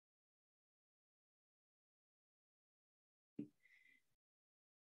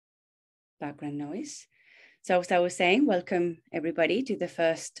background noise. So as I was saying, welcome everybody to the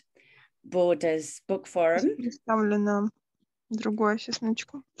first Borders Book Forum.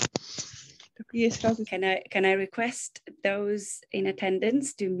 Can I request those in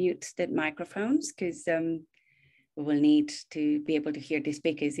attendance to mute the microphones, because we will need to be able to hear the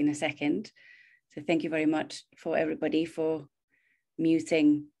speakers in a second. So thank you very much for everybody for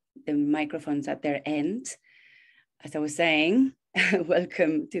muting the microphones at their end. As I was saying,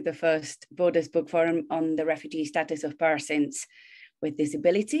 welcome to the first Borders Book Forum on the Refugee Status of Persons with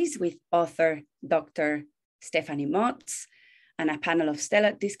Disabilities with author Dr. Stephanie Motz and a panel of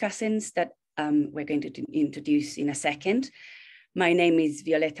stellar discussants that we're going to introduce in a second. My name is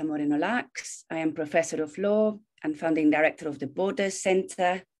Violeta Moreno-Lax. I am Professor of Law and Founding Director of the Borders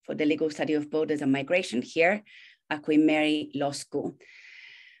Center for the Legal Study of Borders and Migration here at Queen Mary Law School.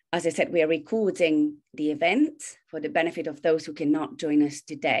 As I said, we are recording the event for the benefit of those who cannot join us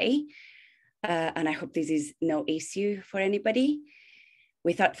today. And I hope this is no issue for anybody.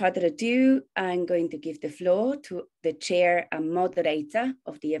 Without further ado, I'm going to give the floor to the chair and moderator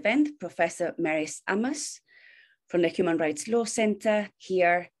of the event, Professor Maris Amos from the Human Rights Law Centre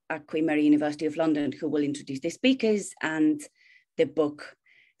here at Queen Mary University of London, who will introduce the speakers and the book.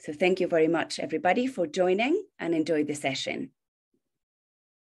 So thank you very much, everybody, for joining, and enjoy the session.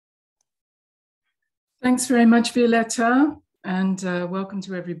 Thanks very much, Violeta, and welcome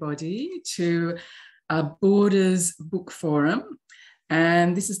to everybody to our Borders Book Forum.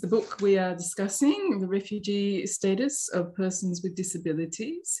 And this is the book we are discussing, The Refugee Status of Persons with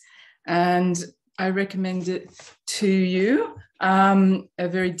Disabilities. And I recommend it to you, a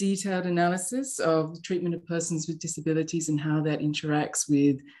very detailed analysis of the treatment of persons with disabilities and how that interacts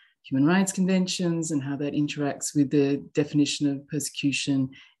with human rights conventions and how that interacts with the definition of persecution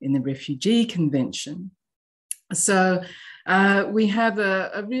in the Refugee Convention. So we have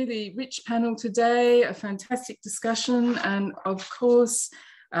a really rich panel today, a fantastic discussion, and of course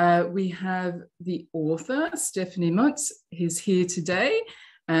we have the author, Stephanie Motz, who's here today.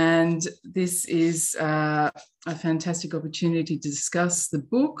 And this is a fantastic opportunity to discuss the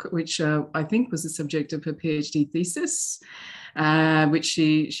book, which I think was the subject of her PhD thesis, which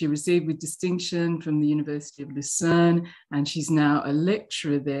she received with distinction from the University of Lucerne, and she's now a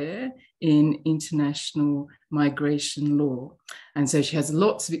lecturer there in international migration law. And so she has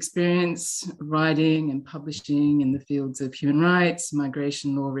lots of experience writing and publishing in the fields of human rights,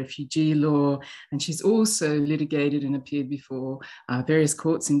 migration law, refugee law, and she's also litigated and appeared before various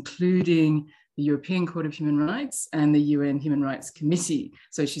courts, including the European Court of Human Rights and the UN Human Rights Committee.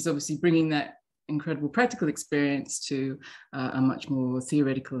 So she's obviously bringing that incredible practical experience to a much more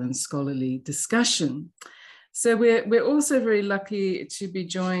theoretical and scholarly discussion. So we're also very lucky to be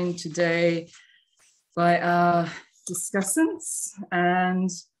joined today by our discussants, and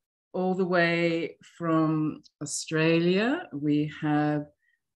all the way from Australia, we have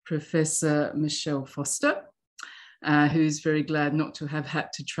Professor Michelle Foster, who's very glad not to have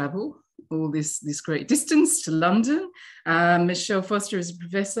had to travel all this great distance to London. Michelle Foster is a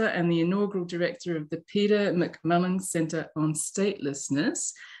professor and the inaugural director of the Peter McMullen Centre on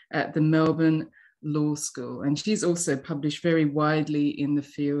Statelessness at the Melbourne Law School. And she's also published very widely in the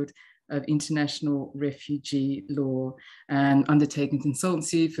field of international refugee law and undertaken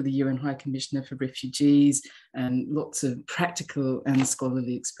consultancy for the UN High Commissioner for Refugees, and lots of practical and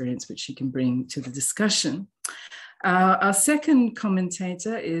scholarly experience which she can bring to the discussion. Our second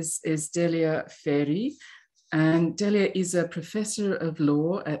commentator is Delia Ferry, and Delia is a professor of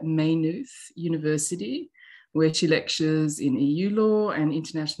law at Maynooth University, where she lectures in EU law and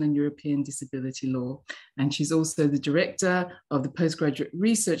international and European disability law. And she's also the director of the postgraduate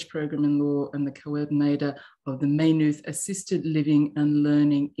research program in law and the coordinator of the Maynooth Assisted Living and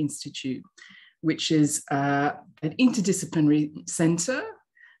Learning Institute, which is an interdisciplinary centre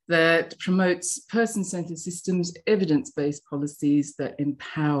that promotes person-centred systems, evidence-based policies that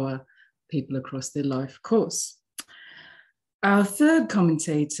empower people across their life course. Our third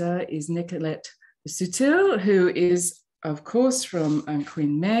commentator is Nicolette Sutil, who is, of course, from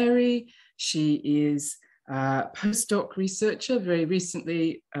Queen Mary. She is a postdoc researcher, very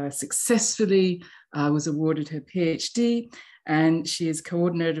recently successfully was awarded her PhD, and she is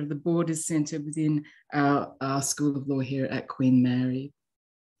coordinator of the Borders Centre within our School of Law here at Queen Mary.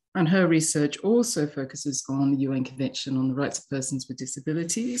 And her research also focuses on the UN Convention on the Rights of Persons with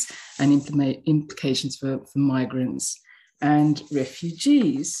Disabilities and implications for migrants and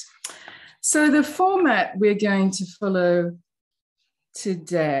refugees. So the format we're going to follow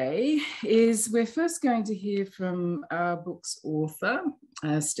today is we're first going to hear from our book's author,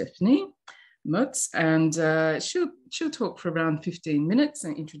 Stephanie, Motz, and she'll talk for around 15 minutes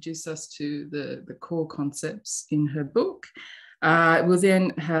and introduce us to the core concepts in her book. We'll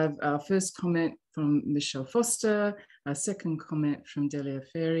then have our first comment from Michelle Foster, our second comment from Delia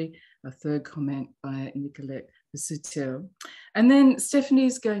Ferry, our third comment by Nicolette Basutil. And then Stephanie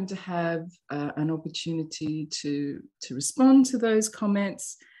is going to have an opportunity to respond to those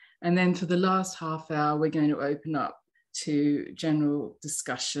comments. And then for the last half hour, we're going to open up to general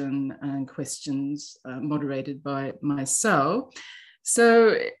discussion and questions moderated by myself.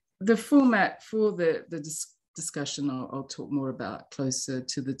 So the format for the discussion I'll talk more about closer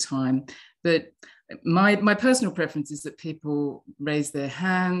to the time, but my personal preference is that people raise their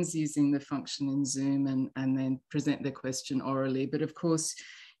hands using the function in Zoom and then present their question orally. But of course,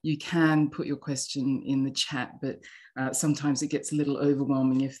 you can put your question in the chat, but sometimes it gets a little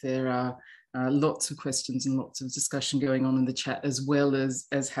overwhelming if there are lots of questions and lots of discussion going on in the chat as well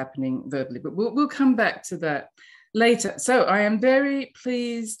as happening verbally. But we'll come back to that later. So I am very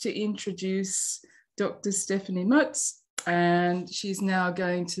pleased to introduce Dr. Stephanie Motz, and she's now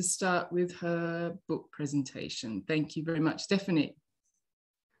going to start with her book presentation. Thank you very much, Stephanie.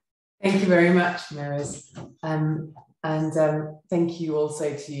 Thank you very much, Maris. Thank you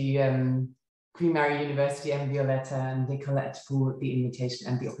also to Queen Mary University and Violetta and Nicolette for the invitation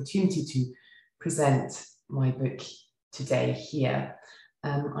and the opportunity to present my book today here.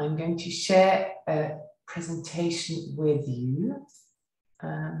 I'm going to share a presentation with you.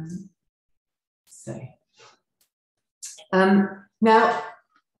 Now,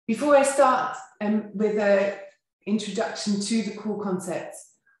 before I start with an introduction to the core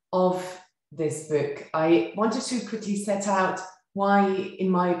concepts of this book, I wanted to quickly set out why, in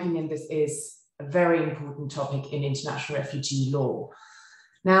my opinion, this is a very important topic in international refugee law.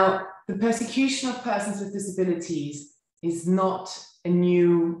 Now, the persecution of persons with disabilities is not a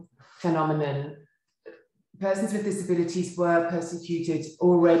new phenomenon. Persons with disabilities were persecuted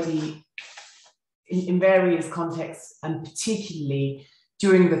already in various contexts, and particularly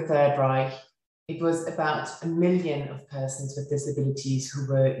during the Third Reich. It was about 1 million of persons with disabilities who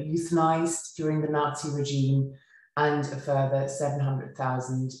were euthanized during the Nazi regime, and a further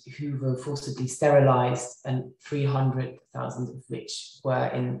 700,000 who were forcibly sterilized, and 300,000 of which were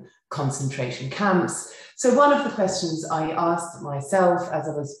in concentration camps. So one of the questions I asked myself as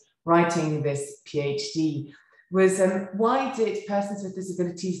I was writing this PhD was, why did persons with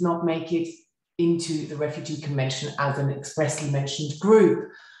disabilities not make it into the Refugee Convention as an expressly mentioned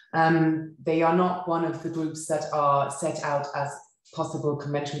group? They are not one of the groups that are set out as possible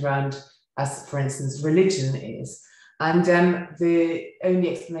convention ground, as for instance religion is. And the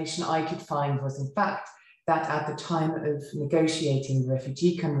only explanation I could find was in fact that at the time of negotiating the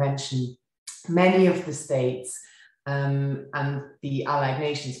Refugee Convention, many of the states and the Allied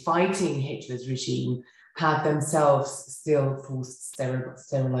nations fighting Hitler's regime had themselves still forced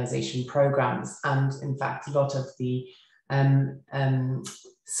sterilization programs. And in fact, a lot of the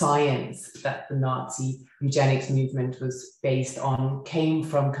science that the Nazi eugenics movement was based on came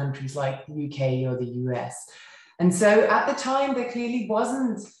from countries like the UK or the US. And so at the time, there clearly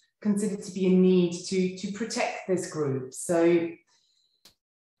wasn't considered to be a need to protect this group. So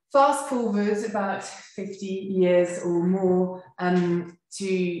fast forward about 50 years or more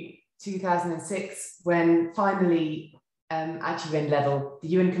to 2006, when finally at UN level, the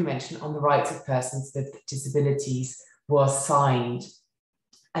UN Convention on the Rights of Persons with Disabilities was signed.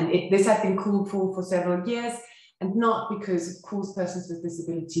 And this had been called for several years, and not because, of course, persons with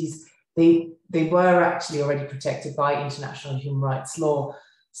disabilities, they were actually already protected by international human rights law.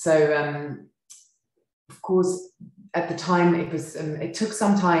 So, of course, at the time, it took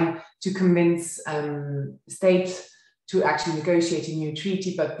some time to convince states to actually negotiate a new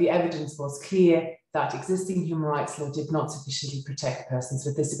treaty, but the evidence was clear that existing human rights law did not sufficiently protect persons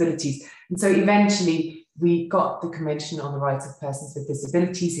with disabilities. And so eventually we got the Convention on the Rights of Persons with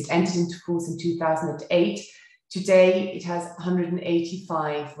Disabilities. It entered into force in 2008. Today, it has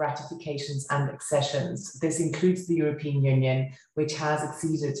 185 ratifications and accessions. This includes the European Union, which has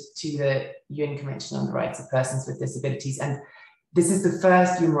acceded to the UN Convention on the Rights of Persons with Disabilities. And this is the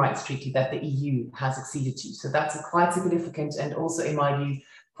first human rights treaty that the EU has acceded to. So that's quite significant, and also, in my view,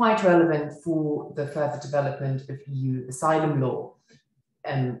 quite relevant for the further development of EU asylum law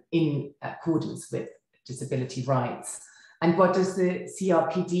in accordance with disability rights. And what does the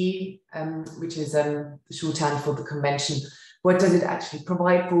CRPD, which is the shorthand for the convention, what does it actually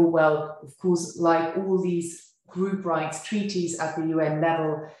provide for? Well, of course, like all these group rights treaties at the UN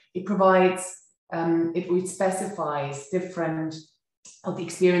level, it provides, it specifies different of the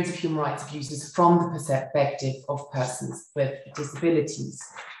experience of human rights abuses from the perspective of persons with disabilities.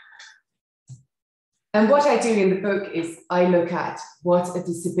 And what I do in the book is I look at what a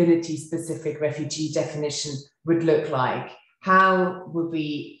disability-specific refugee definition would look like. How would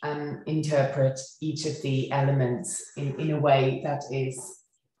we interpret each of the elements in a way that is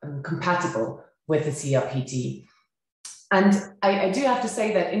compatible with the CRPD? And I do have to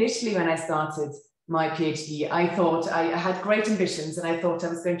say that initially when I started my PhD, I thought I had great ambitions, and I thought I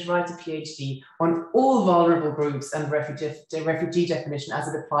was going to write a PhD on all vulnerable groups and refugee definition as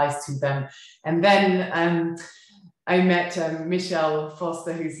it applies to them. And then I met Michelle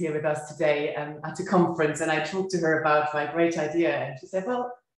Foster, who's here with us today, at a conference, and I talked to her about my great idea. And she said,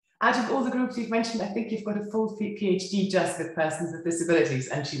 well, out of all the groups you've mentioned, I think you've got a full PhD just with persons with disabilities.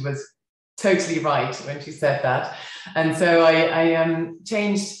 And she was totally right when she said that. And so I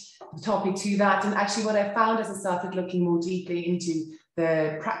changed the topic to that. And actually what I found as I started looking more deeply into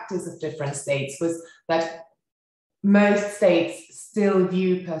the practice of different states was that most states still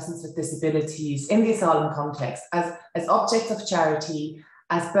view persons with disabilities in the asylum context as objects of charity,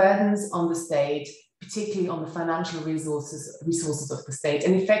 as burdens on the state, particularly on the financial resources of the state.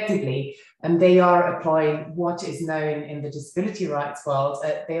 And effectively, they are employing what is known in the disability rights world,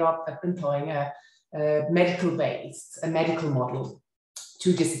 they are employing a medical model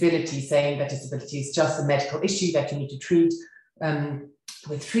to disability, saying that disability is just a medical issue that you need to treat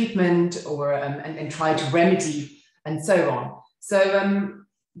with treatment or and try to remedy and so on. So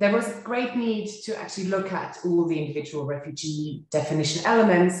there was a great need to actually look at all the individual refugee definition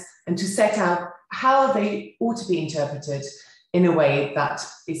elements and to set out how they ought to be interpreted in a way that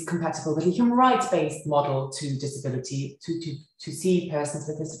is compatible with a human rights-based model to disability, to see persons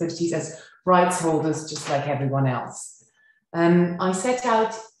with disabilities as rights holders just like everyone else. I set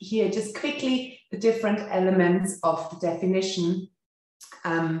out here just quickly the different elements of the definition,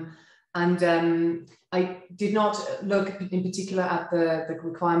 I did not look in particular at the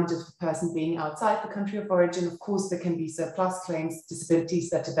requirement of the person being outside the country of origin. Of course, there can be surplus claims, disabilities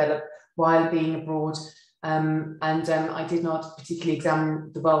that develop while being abroad. I did not particularly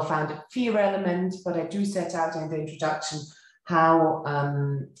examine the well-founded fear element, but I do set out in the introduction how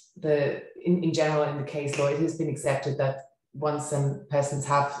in general in the case law, it has been accepted that once persons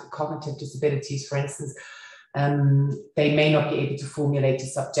have cognitive disabilities, for instance, they may not be able to formulate a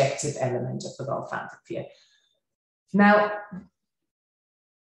subjective element of the well-founded fear. Now,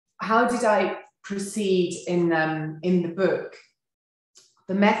 how did I proceed in the book?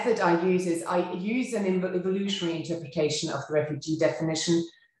 The method I use is I use an evolutionary interpretation of the refugee definition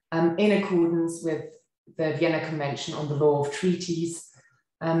in accordance with the Vienna Convention on the Law of Treaties,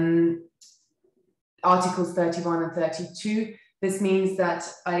 Articles 31 and 32. This means that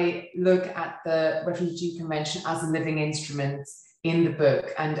I look at the Refugee Convention as a living instrument in the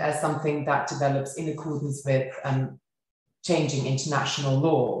book and as something that develops in accordance with changing international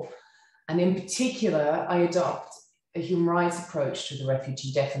law. And in particular, I adopt a human rights approach to the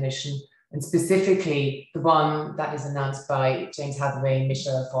refugee definition, and specifically the one that is announced by James Hathaway and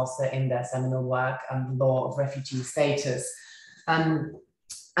Michelle Foster in their seminal work, The Law of Refugee Status.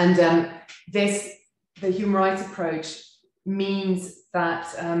 The human rights approach means that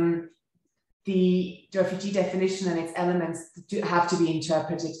the refugee definition and its elements have to be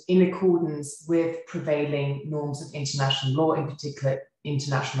interpreted in accordance with prevailing norms of international law, in particular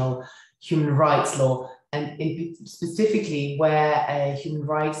international human rights law, and specifically where a human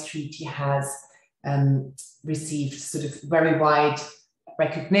rights treaty has received sort of very wide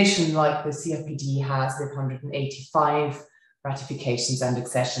recognition, like the CRPD has with 185 ratifications and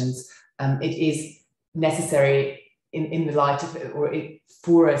accessions. It is necessary in the light of,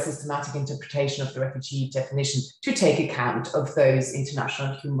 for a systematic interpretation of the refugee definition to take account of those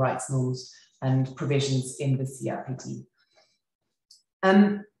international human rights norms and provisions in the CRPD.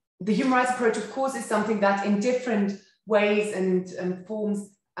 The human rights approach, of course, is something that in different ways and forms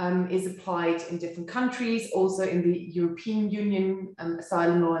is applied in different countries. Also in the European Union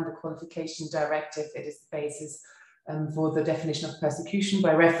asylum law and the qualification directive, it is the basis for the definition of persecution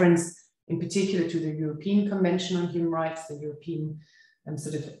by reference in particular to the European Convention on Human Rights, the European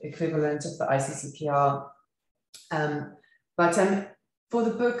sort of equivalent of the ICCPR. For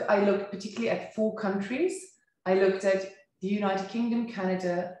the book, I looked particularly at 4 countries. I looked at the United Kingdom,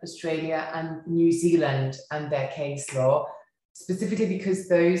 Canada, Australia, and New Zealand and their case law, specifically because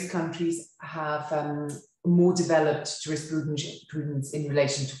those countries have more developed jurisprudence in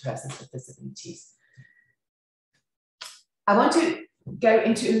relation to persons with disabilities. I want to go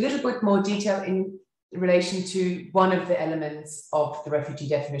into a little bit more detail in relation to one of the elements of the refugee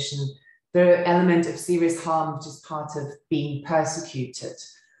definition, the element of serious harm, which is part of being persecuted.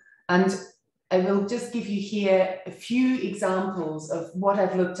 And I will just give you here a few examples of what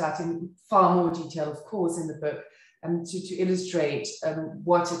I've looked at in far more detail, of course, in the book, to illustrate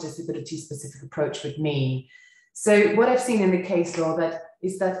what a disability-specific approach would mean. So what I've seen in the case law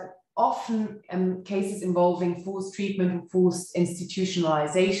is that often cases involving forced treatment or forced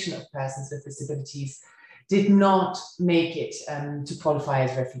institutionalization of persons with disabilities did not make it to qualify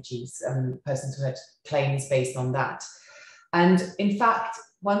as refugees, persons who had claims based on that. And in fact,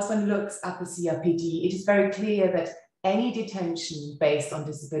 once one looks at the CRPD, it is very clear that any detention based on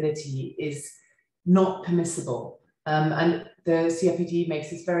disability is not permissible. And the CRPD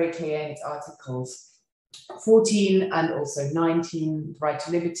makes this very clear in its articles 14 and also 19, the right to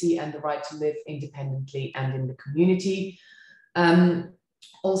liberty and the right to live independently and in the community.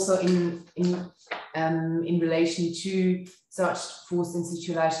 Also in relation to such forced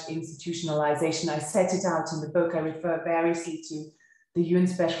institutionalization, I set it out in the book. I refer variously to the UN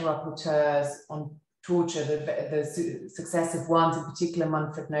Special Rapporteurs on torture, the successive ones, in particular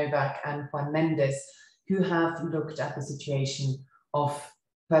Manfred Novak and Juan Mendes, who have looked at the situation of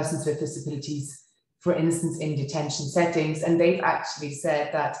persons with disabilities, for instance, in detention settings. And they've actually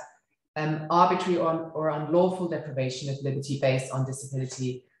said that arbitrary or unlawful deprivation of liberty based on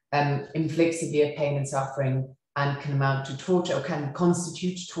disability inflicts severe pain and suffering and can amount to torture or can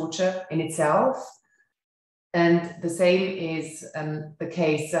constitute torture in itself. And the same is the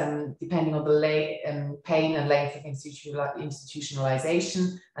case depending on the pain and length of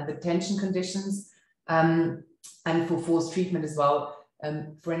institutionalization and the detention conditions, and for forced treatment as well.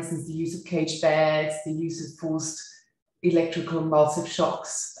 For instance, the use of cage beds, the use of forced electroconvulsive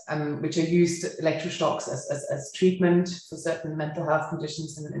shocks, which are used, electroshocks, as treatment for certain mental health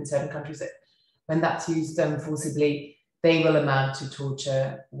conditions in certain countries. When that's used forcibly, they will amount to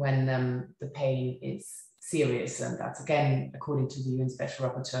torture when the pain is serious. And that's again, according to the UN Special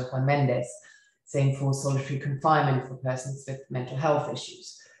Rapporteur Juan Mendes, saying for solitary confinement for persons with mental health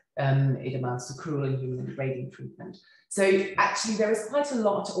issues, it amounts to cruel, inhuman, and degrading treatment. So actually there is quite a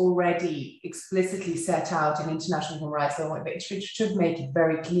lot already explicitly set out in international human rights law, but it should make it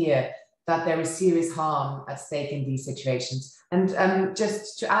very clear that there is serious harm at stake in these situations. And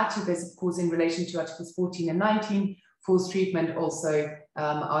just to add to this, of course, in relation to Articles 14 and 19, forced treatment, also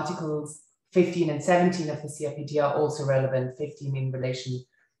Articles 15 and 17 of the CRPD are also relevant, 15 in relation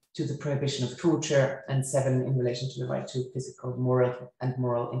to the prohibition of torture and 7 in relation to the right to physical,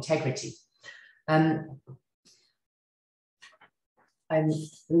 moral integrity. I'm a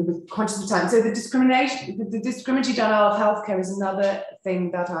little bit conscious of time. So the discriminatory denial of healthcare is another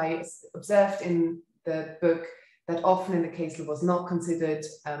thing that I observed in the book that often in the case law was not considered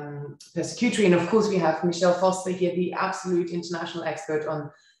persecutory. And of course, we have Michelle Foster here, the absolute international expert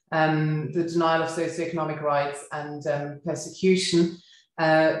on the denial of socioeconomic rights and persecution.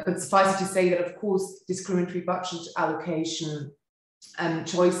 But suffice it to say that, of course, discriminatory budget allocation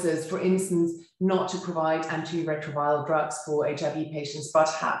choices, for instance, not to provide antiretroviral drugs for HIV patients, but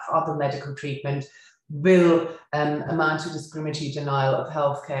have other medical treatment, will amount to discriminatory denial of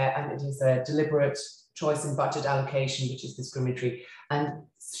healthcare, and it is a deliberate choice in budget allocation which is discriminatory and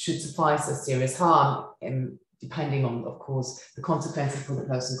should suffice as serious harm, depending on, of course, the consequences for the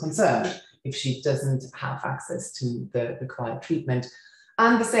person concerned if she doesn't have access to the required treatment.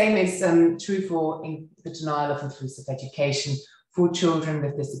 And the same is true for the denial of inclusive education for children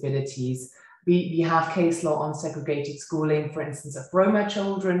with disabilities. We have case law on segregated schooling, for instance, of Roma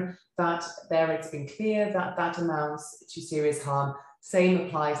children, that there it's been clear that that amounts to serious harm. Same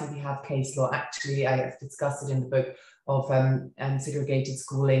applies, and we have case law, actually, I have discussed it in the book, of segregated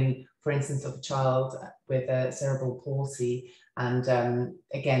schooling, for instance, of a child with a cerebral palsy. And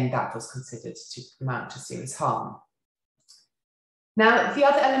again, that was considered to amount to serious harm. Now, the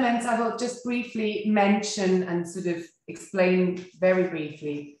other elements I will just briefly mention and sort of explain very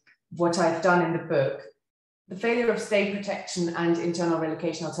briefly what I've done in the book. The failure of state protection and internal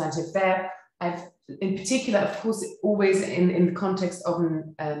relocation alternative there, I've in particular, of course, always in the context of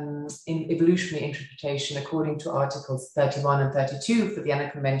in evolutionary interpretation, according to Articles 31 and 32 of the Vienna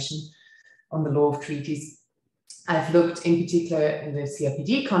Convention on the Law of Treaties. I've looked in particular in the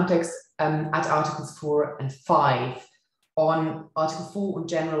CRPD context at Articles 4 and 5. On Article 4 on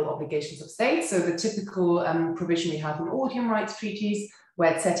general obligations of states, so the typical provision we have in all human rights treaties,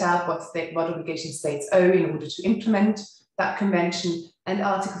 where it's set out what obligations states owe in order to implement that convention, and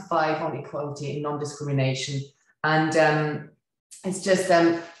Article 5 on equality and non-discrimination. And it's just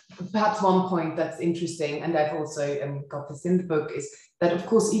perhaps one point that's interesting, and I've also got this in the book, is that of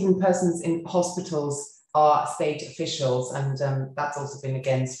course even persons in hospitals are state officials, and that's also been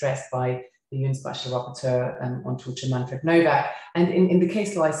again stressed by the UN Special Rapporteur on Torture, Manfred Novak. And in the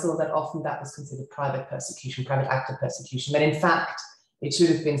case law, I saw that often that was considered private persecution, private act of persecution, but in fact, it should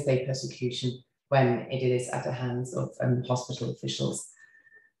have been state persecution when it is at the hands of hospital officials.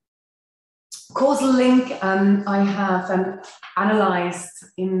 Causal link, I have analysed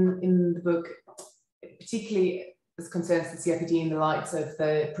in the book, particularly as concerns the CRPD in the light of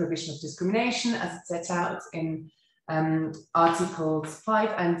the prohibition of discrimination as it's set out in Articles 5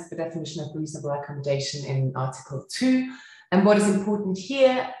 and the definition of reasonable accommodation in Article 2. And what is important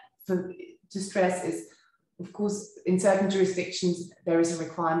here to stress is, of course, in certain jurisdictions, there is a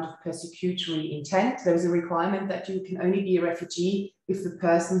requirement of persecutory intent. There is a requirement that you can only be a refugee if the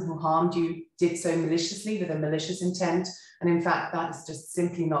person who harmed you did so maliciously, with a malicious intent. And in fact, that is just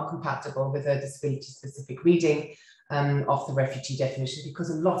simply not compatible with a disability-specific reading of the refugee definition, because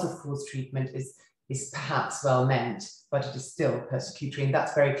a lot of forced treatment is perhaps well meant, but it is still persecutory. And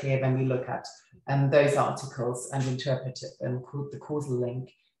that's very clear when we look at those articles and interpret the causal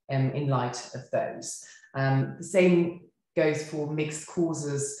link in light of those. The same goes for mixed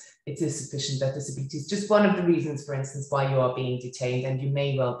causes. It is sufficient that disability is just one of the reasons, for instance, why you are being detained, and you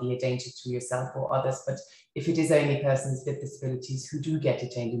may well be a danger to yourself or others. But if it is only persons with disabilities who do get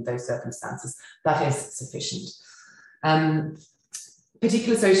detained in those circumstances, that is sufficient.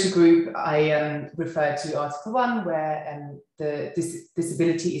 Particular social group, I refer to Article 1, where the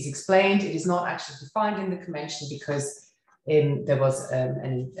disability is explained. It is not actually defined in the Convention because there was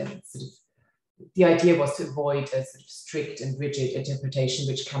the idea was to avoid a sort of strict and rigid interpretation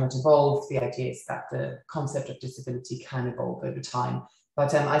which cannot evolve. The idea is that the concept of disability can evolve over time.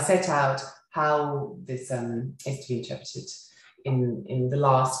 But I set out how this is to be interpreted in the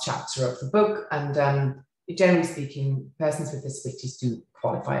last chapter of the book. And generally speaking, persons with disabilities do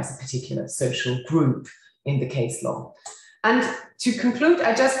qualify as a particular social group in the case law. And to conclude,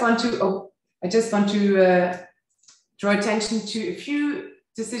 I just want to draw attention to a few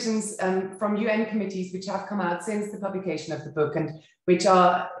decisions from UN committees which have come out since the publication of the book, and which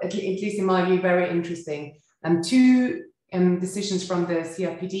are, at least in my view, very interesting. Two decisions from the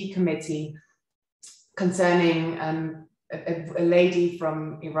CRPD committee concerning a lady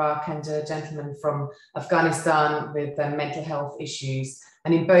from Iraq and a gentleman from Afghanistan with mental health issues.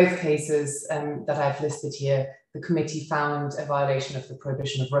 And in both cases that I've listed here, the committee found a violation of the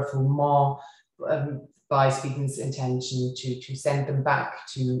prohibition of refoulement by Sweden's intention to send them back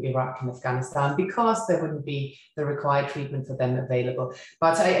to Iraq and Afghanistan because there wouldn't be the required treatment for them available.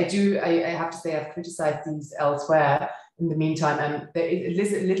 But I have to say I've criticized these elsewhere in the meantime, it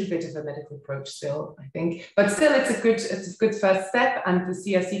is a little bit of a medical approach still, I think, but still it's a good first step. And the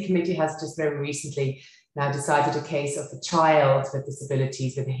CRC committee has just very recently now decided a case of a child with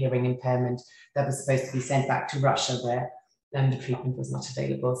disabilities with a hearing impairment that was supposed to be sent back to Russia, where the treatment was not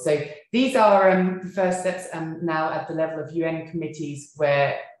available. So these are the first steps now at the level of UN committees,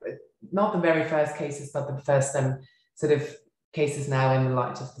 where not the very first cases, but the first sort of cases now in the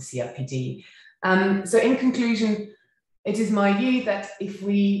light of the CRPD. So in conclusion, it is my view that if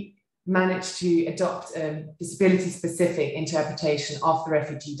we manage to adopt a disability-specific interpretation of the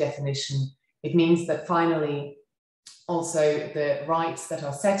refugee definition, it means that finally also the rights that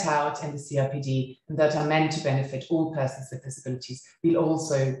are set out in the CRPD and that are meant to benefit all persons with disabilities will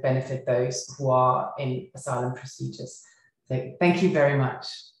also benefit those who are in asylum procedures. So thank you very much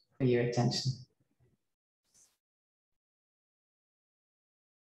for your attention.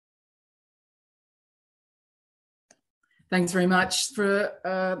 Thanks very much for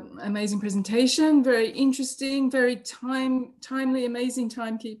amazing presentation. Very interesting, very timely, amazing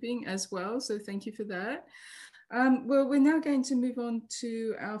timekeeping as well. So thank you for that. Well, we're now going to move on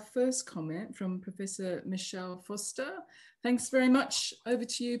to our first comment from Professor Michelle Foster. Thanks very much. Over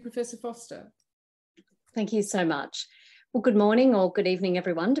to you, Professor Foster. Thank you so much. Well, good morning or good evening,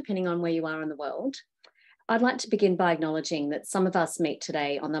 everyone, depending on where you are in the world. I'd like to begin by acknowledging that some of us meet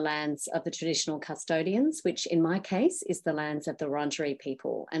today on the lands of the traditional custodians, which in my case is the lands of the Wurundjeri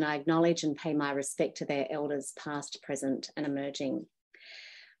people, and I acknowledge and pay my respect to their elders past, present and emerging.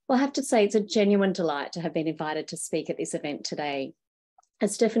 Well, I have to say it's a genuine delight to have been invited to speak at this event today.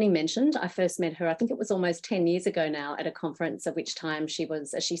 As Stephanie mentioned, I first met her, I think it was almost 10 years ago now, at a conference at which time she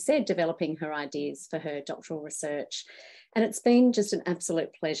was, as she said, developing her ideas for her doctoral research. And it's been just an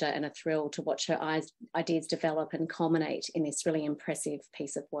absolute pleasure and a thrill to watch her ideas develop and culminate in this really impressive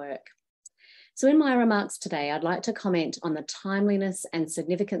piece of work. So in my remarks today, I'd like to comment on the timeliness and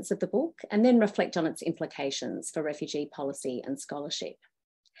significance of the book and then reflect on its implications for refugee policy and scholarship.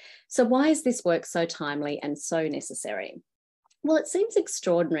 So why is this work so timely and so necessary? Well, it seems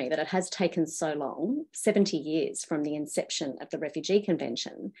extraordinary that it has taken so long, 70 years from the inception of the Refugee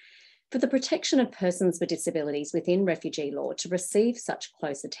Convention, for the protection of persons with disabilities within refugee law to receive such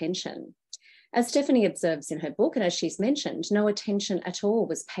close attention. As Stephanie observes in her book, and as she's mentioned, no attention at all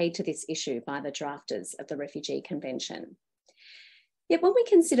was paid to this issue by the drafters of the Refugee Convention. Yet when we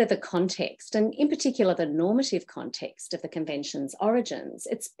consider the context, and in particular the normative context of the Convention's origins,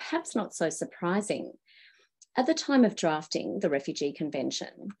 it's perhaps not so surprising. At the time of drafting the Refugee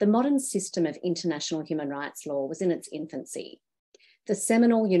Convention, the modern system of international human rights law was in its infancy. The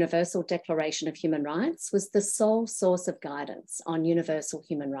seminal Universal Declaration of Human Rights was the sole source of guidance on universal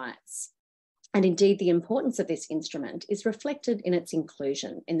human rights. And indeed, the importance of this instrument is reflected in its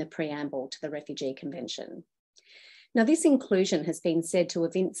inclusion in the preamble to the Refugee Convention. Now, this inclusion has been said to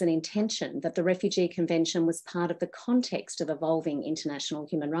evince an intention that the Refugee Convention was part of the context of evolving international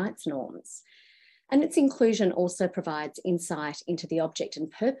human rights norms. And its inclusion also provides insight into the object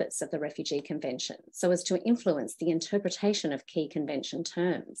and purpose of the Refugee Convention, so as to influence the interpretation of key convention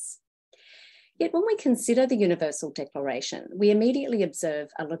terms. Yet when we consider the Universal Declaration, we immediately observe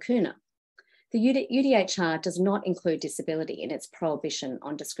a lacuna. The UDHR does not include disability in its prohibition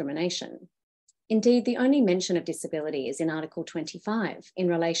on discrimination. Indeed, the only mention of disability is in Article 25 in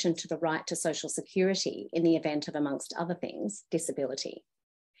relation to the right to social security in the event of, amongst other things, disability.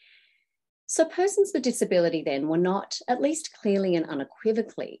 So persons with disability then were not, at least clearly and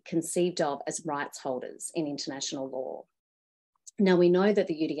unequivocally, conceived of as rights holders in international law. Now, we know that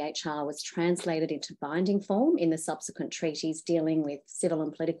the UDHR was translated into binding form in the subsequent treaties dealing with civil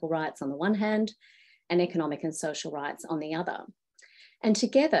and political rights on the one hand and economic and social rights on the other. And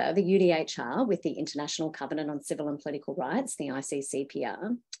together, the UDHR, with the International Covenant on Civil and Political Rights, the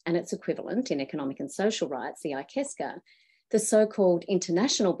ICCPR, and its equivalent in economic and social rights, the ICESCA, the so-called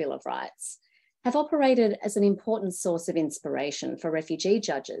International Bill of Rights, have operated as an important source of inspiration for refugee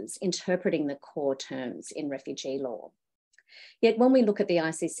judges interpreting the core terms in refugee law. Yet when we look at the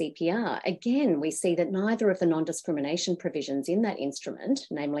ICCPR, again, we see that neither of the non-discrimination provisions in that instrument,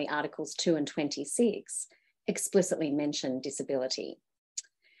 namely Articles 2 and 26, explicitly mention disability.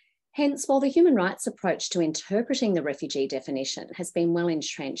 Hence, while the human rights approach to interpreting the refugee definition has been well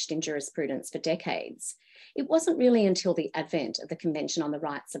entrenched in jurisprudence for decades, it wasn't really until the advent of the Convention on the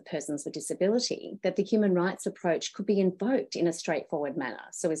Rights of Persons with Disability that the human rights approach could be invoked in a straightforward manner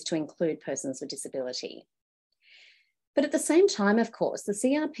so as to include persons with disability. But at the same time, of course, the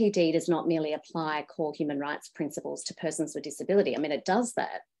CRPD does not merely apply core human rights principles to persons with disability. I mean, it does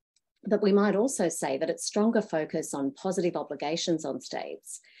that, but we might also say that its stronger focus on positive obligations on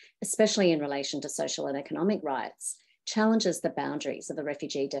states, especially in relation to social and economic rights, challenges the boundaries of the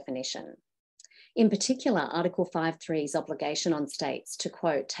refugee definition. In particular, Article 5.3's obligation on states to,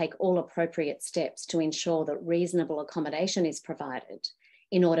 quote, take all appropriate steps to ensure that reasonable accommodation is provided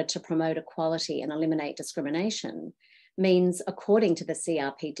in order to promote equality and eliminate discrimination, means, according to the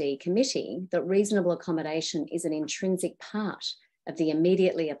CRPD committee, that reasonable accommodation is an intrinsic part of the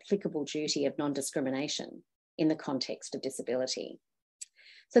immediately applicable duty of non-discrimination in the context of disability.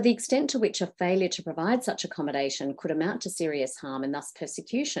 So the extent to which a failure to provide such accommodation could amount to serious harm and thus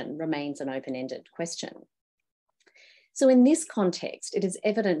persecution remains an open-ended question. So in this context, it is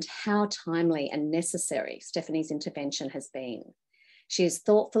evident how timely and necessary Stephanie's intervention has been. She has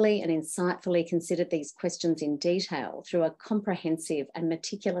thoughtfully and insightfully considered these questions in detail through a comprehensive and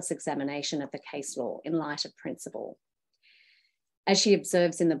meticulous examination of the case law in light of principle. As she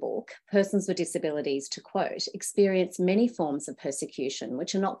observes in the book, persons with disabilities, to quote, experience many forms of persecution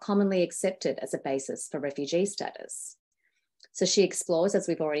which are not commonly accepted as a basis for refugee status. So she explores, as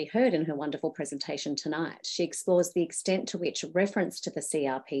we've already heard in her wonderful presentation tonight, she explores the extent to which reference to the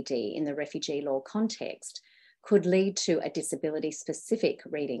CRPD in the refugee law context could lead to a disability-specific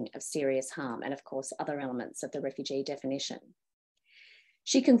reading of serious harm and, of course, other elements of the refugee definition.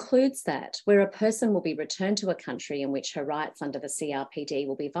 She concludes that where a person will be returned to a country in which her rights under the CRPD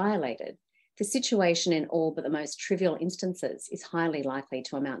will be violated, the situation in all but the most trivial instances is highly likely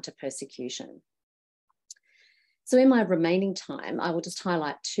to amount to persecution. So in my remaining time, I will just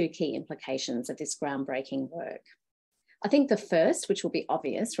highlight two key implications of this groundbreaking work. I think the first, which will be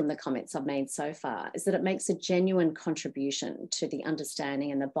obvious from the comments I've made so far, is that it makes a genuine contribution to the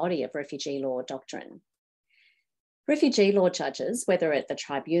understanding and the body of refugee law doctrine. Refugee law judges, whether at the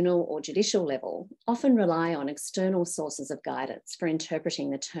tribunal or judicial level, often rely on external sources of guidance for interpreting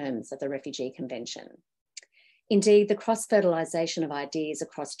the terms of the Refugee Convention. Indeed, the cross-fertilisation of ideas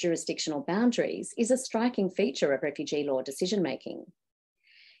across jurisdictional boundaries is a striking feature of refugee law decision-making.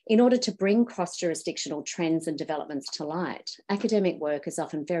 In order to bring cross-jurisdictional trends and developments to light, academic work is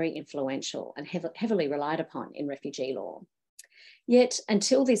often very influential and heavily relied upon in refugee law. Yet,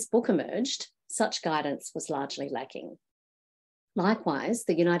 until this book emerged, such guidance was largely lacking. Likewise,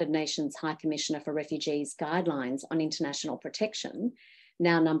 the United Nations High Commissioner for Refugees Guidelines on International Protection,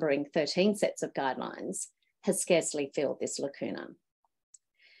 now numbering 13 sets of guidelines, has scarcely filled this lacuna.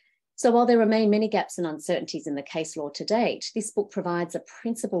 So while there remain many gaps and uncertainties in the case law to date, this book provides a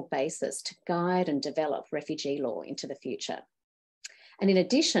principled basis to guide and develop refugee law into the future. And in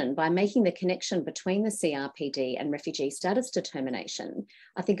addition, by making the connection between the CRPD and refugee status determination,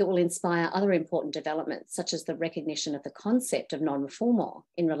 I think it will inspire other important developments, such as the recognition of the concept of non-refoulement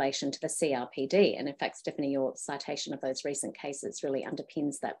in relation to the CRPD. And in fact, Stephanie, your citation of those recent cases really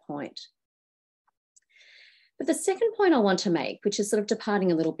underpins that point. But the second point I want to make, which is sort of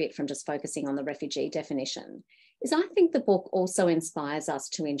departing a little bit from just focusing on the refugee definition, is I think the book also inspires us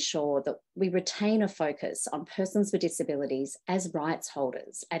to ensure that we retain a focus on persons with disabilities as rights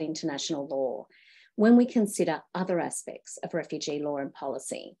holders at international law when we consider other aspects of refugee law and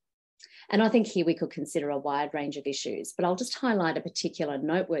policy. And I think here we could consider a wide range of issues, but I'll just highlight a particular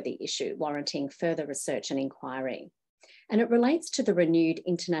noteworthy issue warranting further research and inquiry. And it relates to the renewed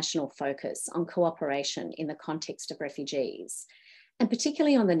international focus on cooperation in the context of refugees, and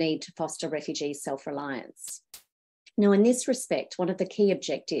particularly on the need to foster refugee self-reliance. Now, in this respect, one of the key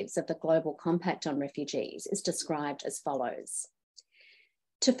objectives of the Global Compact on Refugees is described as follows: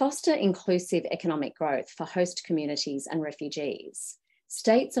 to foster inclusive economic growth for host communities and refugees,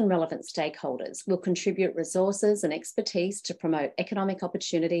 states and relevant stakeholders will contribute resources and expertise to promote economic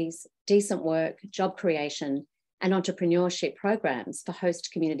opportunities, decent work, job creation, and entrepreneurship programs for host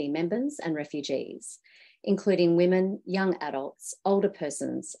community members and refugees, including women, young adults, older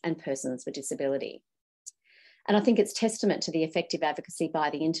persons, and persons with disability. And I think it's testament to the effective advocacy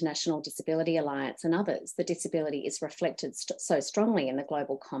by the International Disability Alliance and others that disability is reflected so strongly in the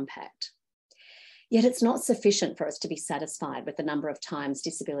Global Compact. Yet it's not sufficient for us to be satisfied with the number of times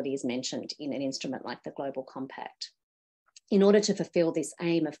disability is mentioned in an instrument like the Global Compact. In order to fulfil this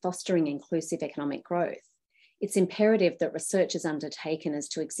aim of fostering inclusive economic growth, it's imperative that research is undertaken as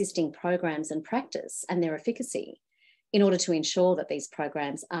to existing programs and practice and their efficacy in order to ensure that these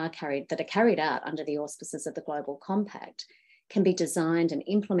programs are carried out under the auspices of the Global Compact can be designed and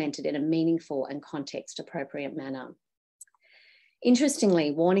implemented in a meaningful and context-appropriate manner.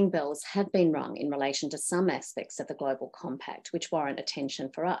 Interestingly, warning bells have been rung in relation to some aspects of the Global Compact, which warrant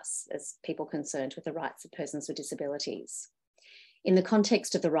attention for us as people concerned with the rights of persons with disabilities. In the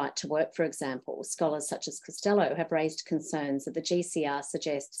context of the right to work, for example, scholars such as Costello have raised concerns that the GCR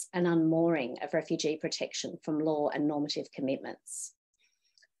suggests an unmooring of refugee protection from law and normative commitments.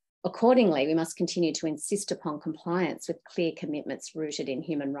 Accordingly, we must continue to insist upon compliance with clear commitments rooted in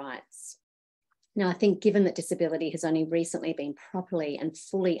human rights. Now, I think given that disability has only recently been properly and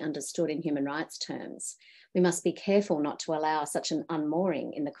fully understood in human rights terms, we must be careful not to allow such an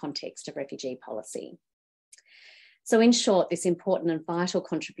unmooring in the context of refugee policy. So in short, this important and vital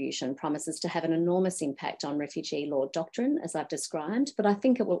contribution promises to have an enormous impact on refugee law doctrine, as I've described, but I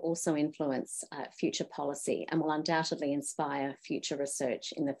think it will also influence future policy and will undoubtedly inspire future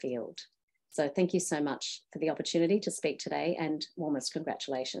research in the field. So thank you so much for the opportunity to speak today, and warmest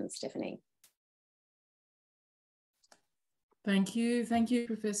congratulations, Stephanie. Thank you,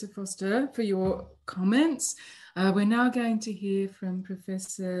 Professor Foster, for your comments. We're now going to hear from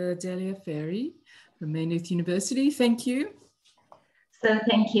Professor Delia Ferry from Maynooth University. Thank you. So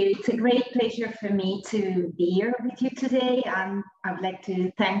thank you. It's a great pleasure for me to be here with you today. And I would like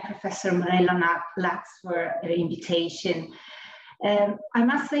to thank Professor Morella Latz for her invitation. I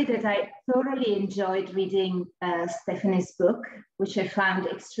must say that I thoroughly enjoyed reading Stephanie's book, which I found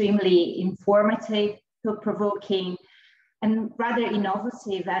extremely informative, thought-provoking, and rather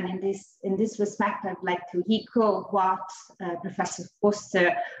innovative. And in this respect, I'd like to echo what Professor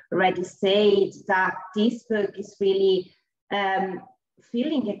Foster already said, that this book is really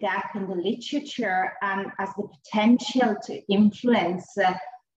filling a gap in the literature and has the potential to influence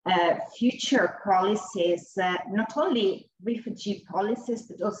future policies, not only refugee policies,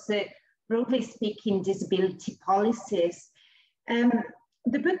 but also, broadly speaking, disability policies.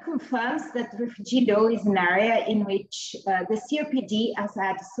 The book confirms that refugee law is an area in which the CRPD has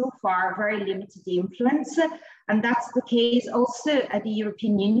had so far very limited influence, and that's the case also at the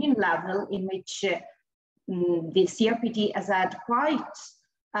European Union level, in which the CRPD has had quite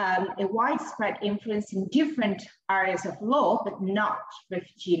a widespread influence in different areas of law, but not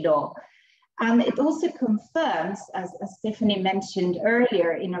refugee law. And it also confirms, as Stephanie mentioned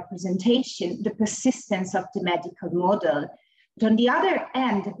earlier in our presentation, the persistence of the medical model. But on the other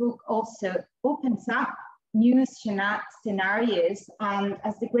end, the book also opens up new scenarios and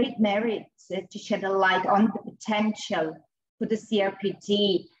has the great merit to shed a light on the potential for the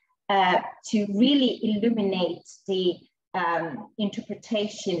CRPD to really illuminate the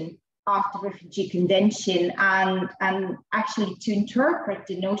interpretation of the Refugee Convention and actually to interpret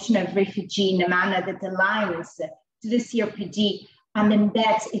the notion of refugee in a manner that aligns to the CRPD and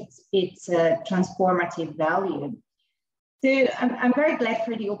embeds its transformative value. So I'm very glad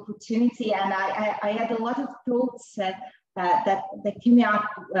for the opportunity, and I had a lot of thoughts that came out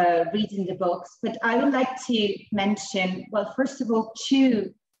reading the books, but I would like to mention, well, first of all,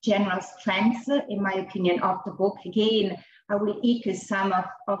 two general strengths, in my opinion, of the book. Again, I will echo some of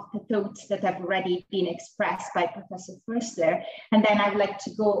the thoughts that have already been expressed by Professor Förster, and then I would like to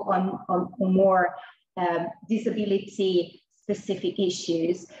go on more disability-specific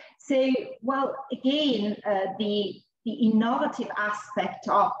issues. So, well, again, the innovative aspect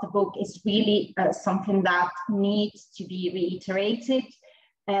of the book is really something that needs to be reiterated.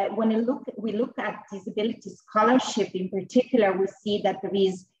 When we look at disability scholarship in particular, we see that there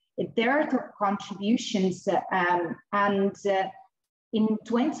is a dearth of contributions, and in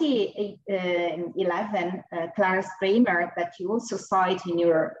 2011, Clara Spramer, that you also cite in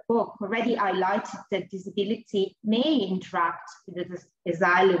your book, already highlighted that disability may interact with the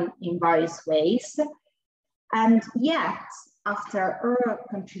asylum in various ways. And yet, after her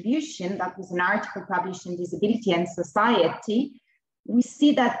contribution, that was an article published in Disability and Society, we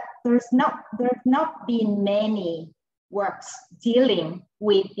see that there's not been many works dealing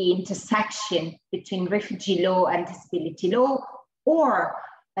with the intersection between refugee law and disability law, or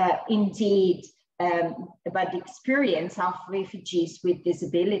indeed about the experience of refugees with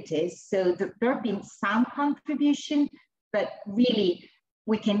disabilities. So there have been some contribution, but really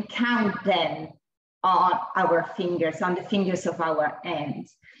we can count them on our fingers, on the fingers of our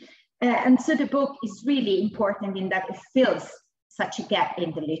hands. And so the book is really important in that it fills such a gap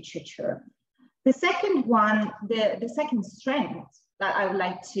in the literature. The second one, the second strength that I would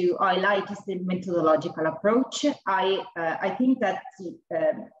like to highlight is the methodological approach. I think that the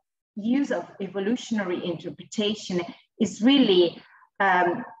use of evolutionary interpretation is really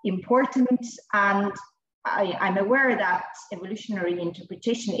important, and I'm aware that evolutionary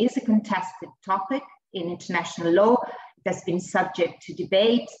interpretation is a contested topic in international law. It has been subject to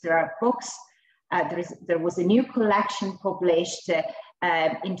debate. There are books. There was a new collection published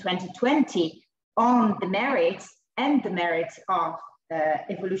in 2020 on the merits and demerits of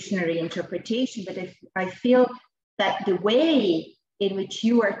evolutionary interpretation. But I feel that the way in which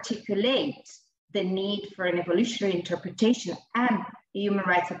you articulate the need for an evolutionary interpretation and a human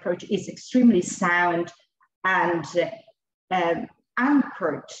rights approach is extremely sound and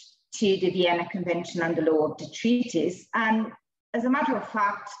anchored to the Vienna Convention on the Law of the Treaties. And as a matter of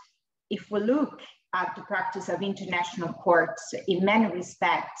fact, if we look at the practice of international courts, in many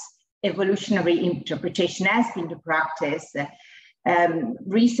respects, evolutionary interpretation has been the practice.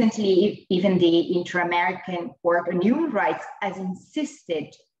 Recently, even the Inter-American Court on Human Rights has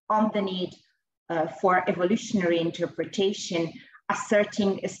insisted on the need for evolutionary interpretation,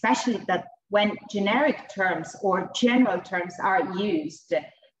 asserting especially that when generic terms or general terms are used,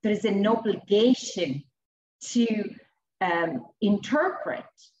 there is an obligation to interpret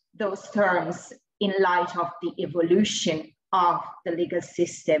those terms in light of the evolution of the legal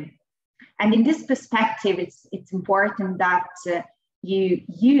system. And in this perspective, it's important that you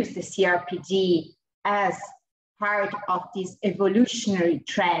use the CRPD as part of this evolutionary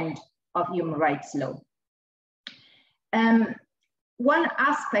trend of human rights law. One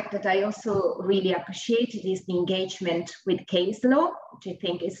aspect that I also really appreciated is the engagement with case law, which I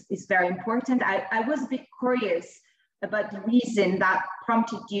think is very important. I was a bit curious about the reason that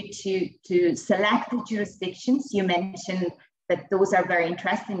prompted you to select the jurisdictions. You mentioned that those are very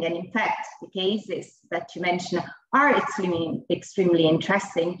interesting, and in fact, the cases that you mentioned are extremely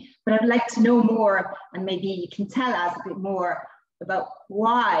interesting. But I'd like to know more, and maybe you can tell us a bit more about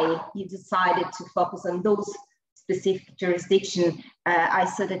why you decided to focus on those specific jurisdiction. I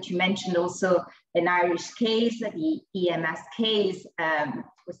saw that you mentioned also an Irish case, the EMS case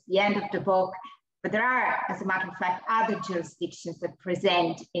was the end of the book, but there are, as a matter of fact, other jurisdictions that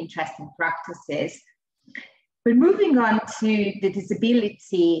present interesting practices. But moving on to the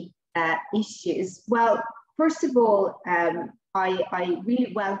disability issues, well, first of all, I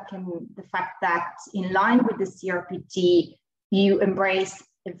really welcome the fact that in line with the CRPD, you embrace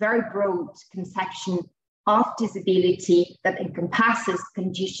a very broad conception of disability that encompasses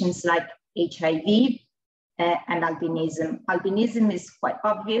conditions like HIV and albinism. Albinism is quite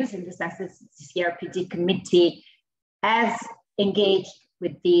obvious in the sense that the CRPD committee has engaged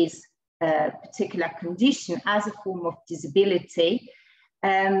with this particular condition as a form of disability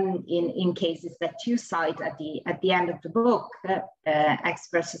in cases that you cite at the end of the book, X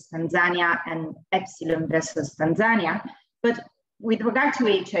versus Tanzania and Epsilon versus Tanzania. But with regard to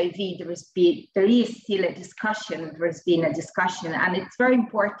HIV, there is still a discussion. There's been a discussion, and it's very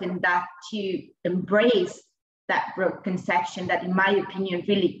important that you embrace that broad conception that, in my opinion,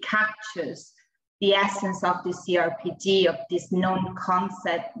 really captures the essence of the CRPD, of this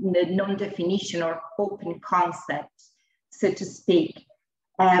non-concept, the non-definition or open concept, so to speak,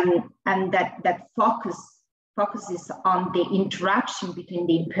 and that focuses on the interaction between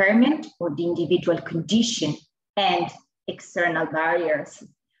the impairment or the individual condition and external barriers.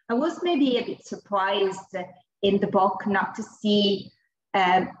 I was maybe a bit surprised in the book not to see,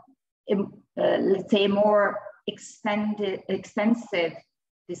 let's say, a more extensive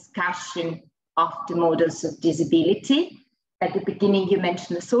discussion of the models of disability. At the beginning, you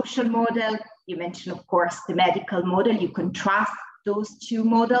mentioned the social model, you mentioned, of course, the medical model, you contrast those two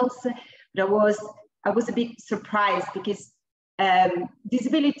models. But I was a bit surprised because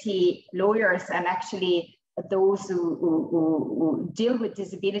disability lawyers and actually those who deal with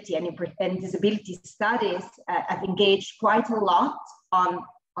disability and disability studies have engaged quite a lot on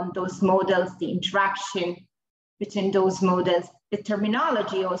those models, the interaction between those models. The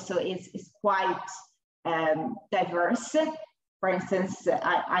terminology also is quite diverse. For instance,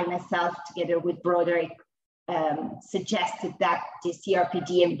 I myself, together with Broderick, suggested that the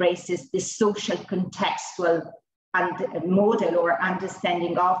CRPD embraces the social contextual and model or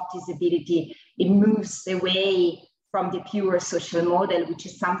understanding of disability. It moves away from the pure social model, which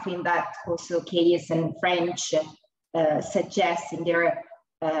is something that also Cayes and French suggest in their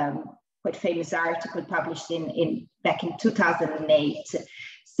quite famous article published back in 2008.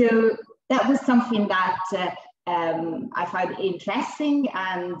 So that was something that I find interesting,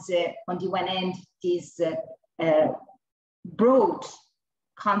 and on the one end, this broad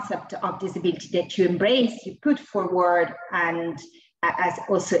concept of disability that you embrace, you put forward, and as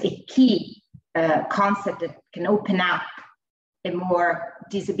also a key concept that can open up a more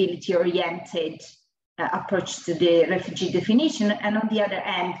disability-oriented approach to the refugee definition, and on the other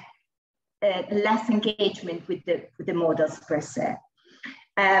end, less engagement with the models per se.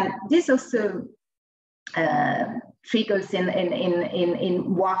 This also triggers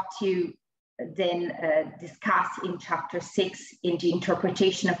in what you then discuss in chapter 6 in the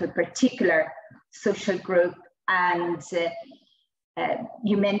interpretation of a particular social group. And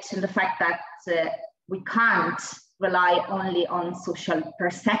you mentioned the fact that we can't rely only on social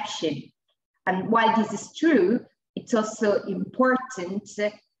perception. And while this is true, it's also important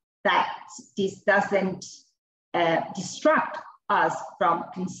that this doesn't distract us from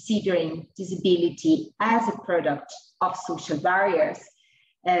considering disability as a product of social barriers.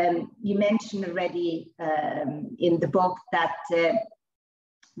 You mentioned already in the book that the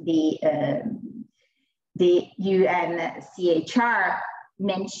UNCHR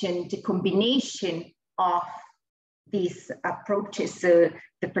mentioned the combination of these approaches, so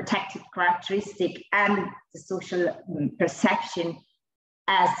the protected characteristic and the social perception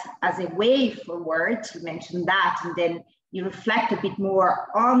as a way forward. You mentioned that, and then you reflect a bit more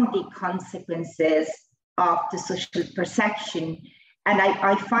on the consequences of the social perception. And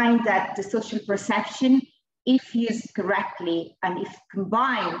I find that the social perception, if used correctly and if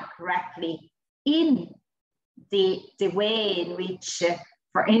combined correctly in the way in which,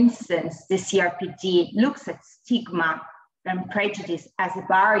 for instance, the CRPD looks at stigma and prejudice as a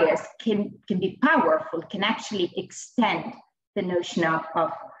barrier, can be powerful, can actually extend the notion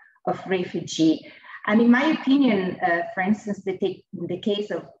of refugee. And in my opinion, for instance, the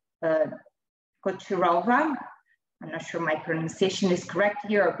case of Kochurova, I'm not sure my pronunciation is correct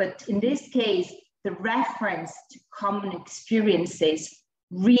here, but in this case, the reference to common experiences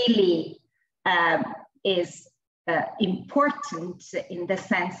really is important in the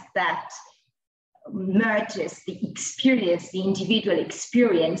sense that merges the experience, the individual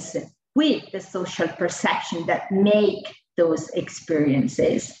experience, with the social perception that make those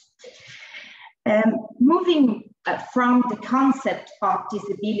experiences. Moving from the concept of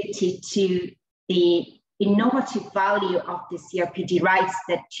disability to the innovative value of the CRPD rights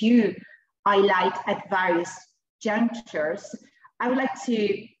that you highlight at various junctures, I would like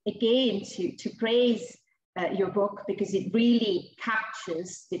to, again, to praise your book, because it really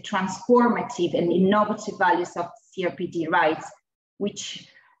captures the transformative and innovative values of CRPD rights, which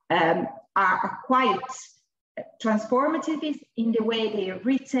are quite transformative in the way they are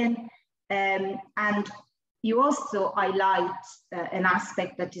written. And you also highlight an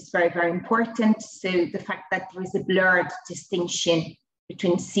aspect that is very, very important. So the fact that there is a blurred distinction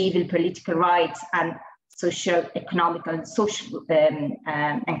between civil political rights and social, economic, and social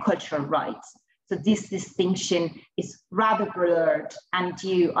and cultural rights. So this distinction is rather blurred, and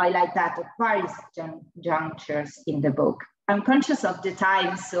you highlight that at various junctures in the book. I'm conscious of the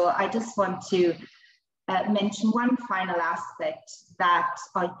time, so I just want to mention one final aspect that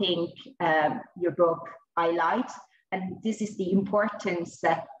I think your book highlights, and this is the importance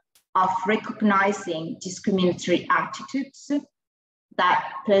of recognizing discriminatory attitudes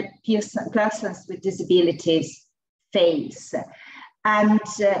that persons with disabilities face. And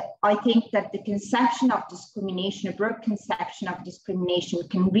I think that the conception of discrimination, a broad conception of discrimination,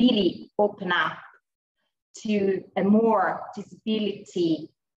 can really open up to a more disability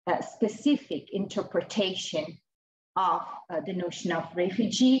specific interpretation of the notion of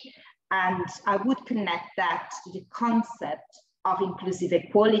refugee. And I would connect that to the concept of inclusive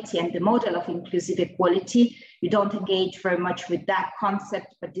equality and the model of inclusive equality. We don't engage very much with that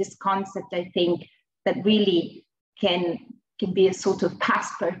concept, but this concept, I think, that really can be a sort of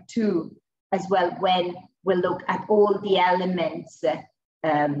passport too, as well, when we look at all the elements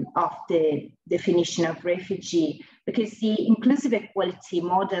of the definition of refugee, because the inclusive equality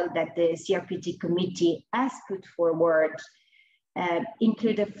model that the CRPD committee has put forward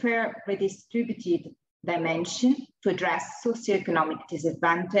include a fair redistributed dimension to address socioeconomic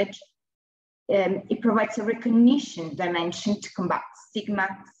disadvantage. It provides a recognition dimension to combat stigma,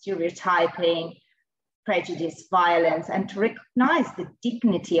 stereotyping, prejudice, violence, and to recognize the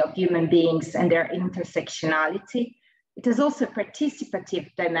dignity of human beings and their intersectionality. It has also a participative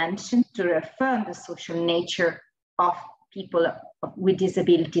dimension to reaffirm the social nature of people with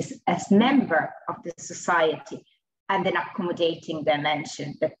disabilities as members of the society, and an accommodating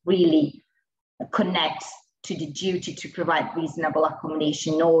dimension that really connects to the duty to provide reasonable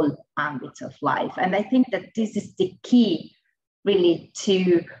accommodation in all ambits of life. And I think that this is the key, really,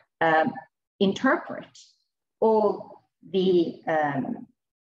 to interpret all the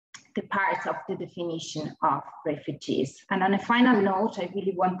parts of the definition of refugees. And on a final note, I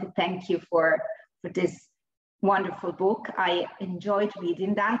really want to thank you for this wonderful book. I enjoyed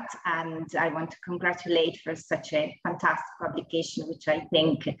reading that, and I want to congratulate for such a fantastic publication, which I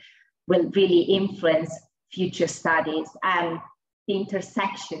think will really influence future studies and the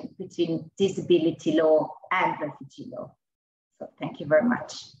intersection between disability law and refugee law. So thank you very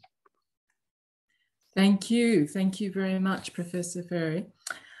much. Thank you. Thank you very much, Professor Ferry.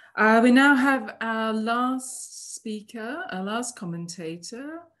 We now have our last speaker, our last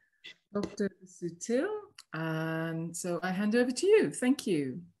commentator, Dr. Sutil. And so I hand over to you. Thank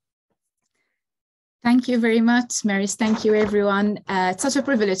you. Thank you very much, Maris. Thank you, everyone. It's such a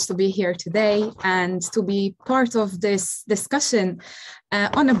privilege to be here today and to be part of this discussion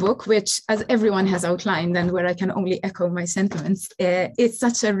on a book which, as everyone has outlined and where I can only echo my sentiments, it's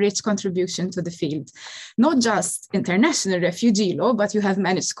such a rich contribution to the field. Not just international refugee law, but you have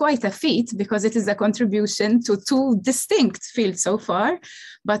managed quite a feat, because it is a contribution to two distinct fields so far,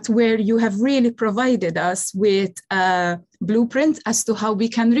 but where you have really provided us with a blueprint as to how we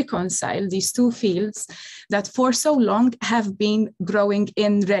can reconcile these two fields that for so long have been growing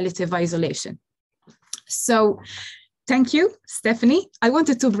in relative isolation. So thank you, Stephanie. I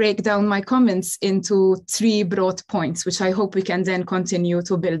wanted to break down my comments into three broad points, which I hope we can then continue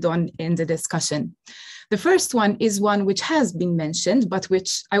to build on in the discussion. The first one is one which has been mentioned, but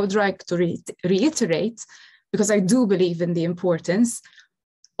which I would like to reiterate, because I do believe in the importance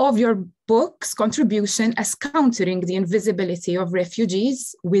of your book's contribution as countering the invisibility of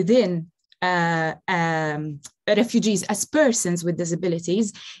refugees within refugees as persons with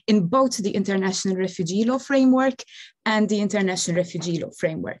disabilities in both the International Refugee Law Framework and the International Refugee Law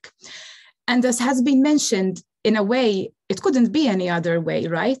Framework. And as has been mentioned, in a way, it couldn't be any other way,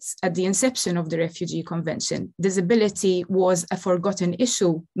 right? At the inception of the Refugee Convention, disability was a forgotten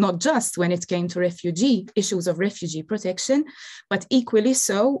issue, not just when it came to issues of refugee protection, but equally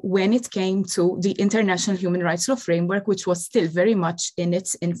so when it came to the International Human Rights Law Framework, which was still very much in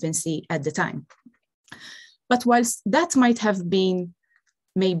its infancy at the time. But whilst that might have been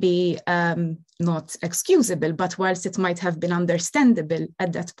maybe not excusable, but whilst it might have been understandable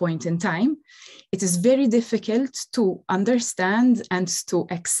at that point in time, it is very difficult to understand and to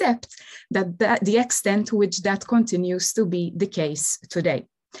accept that the extent to which that continues to be the case today.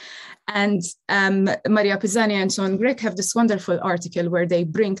 And Maria Pisani and Sean Gregg have this wonderful article where they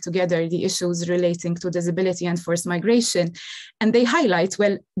bring together the issues relating to disability and forced migration. And they highlight,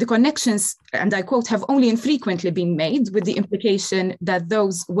 well, the connections, and I quote, have only infrequently been made, with the implication that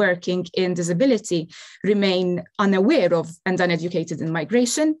those working in disability remain unaware of and uneducated in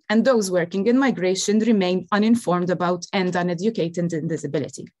migration, and those working in migration remain uninformed about and uneducated in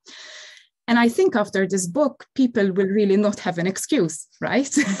disability. And I think after this book, people will really not have an excuse,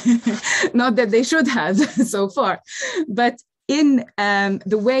 right? Not that they should have so far. But in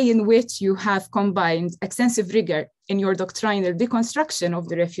the way in which you have combined extensive rigor in your doctrinal deconstruction of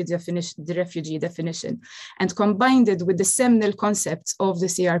the refugee definition, and combined it with the seminal concepts of the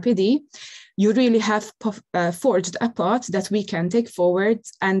CRPD, you really have forged a path that we can take forward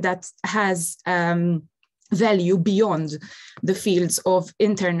and that has value beyond the fields of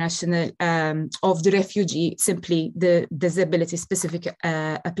international, of the refugee, simply the disability specific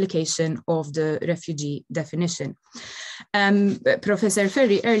application of the refugee definition. Professor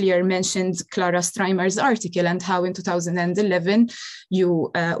Ferry earlier mentioned Clara Streimer's article and how in 2011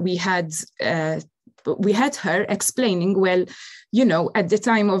 we had her explaining, well, you know, at the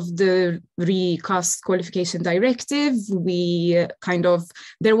time of the recast qualification directive,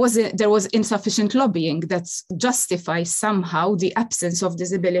 there was insufficient lobbying that justifies somehow the absence of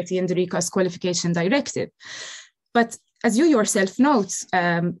disability in the recast qualification directive. But as you yourself note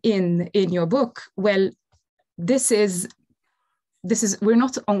in your book, well, we're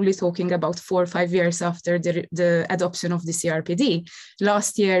not only talking about 4 or 5 years after the adoption of the CRPD.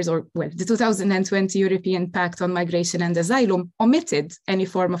 Last year's, the 2020 European Pact on Migration and Asylum omitted any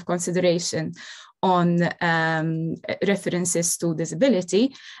form of consideration on references to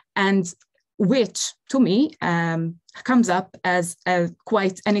disability, and which to me comes up as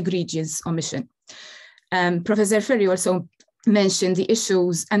quite an egregious omission. Professor Ferry also mentioned the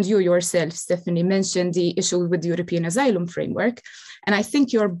issues, and you yourself, Stephanie, mentioned the issue with the European asylum framework. And I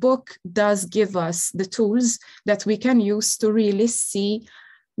think your book does give us the tools that we can use to really see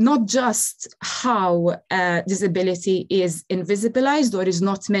not just how disability is invisibilized or is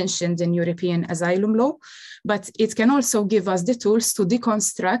not mentioned in European asylum law, but it can also give us the tools to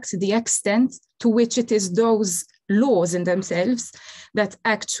deconstruct the extent to which it is those laws in themselves that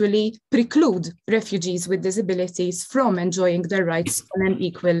actually preclude refugees with disabilities from enjoying their rights on an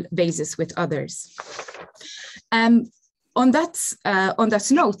equal basis with others. On that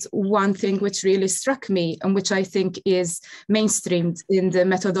note, one thing which really struck me and which I think is mainstreamed in the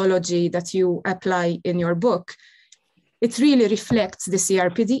methodology that you apply in your book, it really reflects the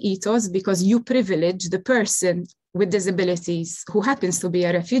CRPD ethos, because you privilege the person with disabilities who happens to be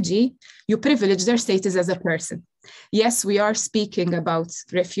a refugee, you privilege their status as a person. Yes, we are speaking about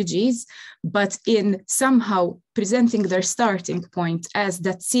refugees, but in somehow presenting their starting point as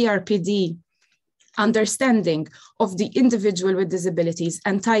that CRPD understanding of the individual with disabilities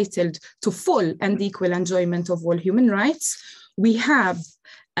entitled to full and equal enjoyment of all human rights, we have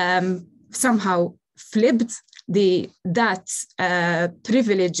somehow flipped that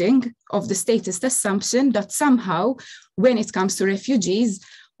privileging of the statist assumption that somehow, when it comes to refugees,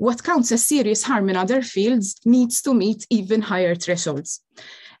 what counts as serious harm in other fields needs to meet even higher thresholds.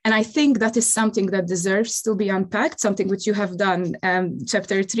 And I think that is something that deserves to be unpacked, something which you have done,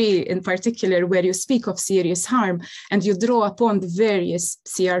 chapter 3 in particular, where you speak of serious harm and you draw upon the various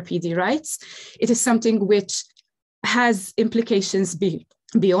CRPD rights. It is something which has implications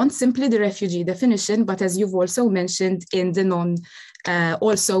beyond simply the refugee definition, but as you've also mentioned, in the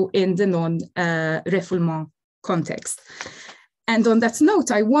non-refoulement context. And on that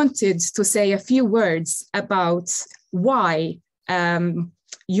note, I wanted to say a few words about why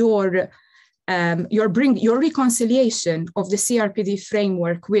your reconciliation of the CRPD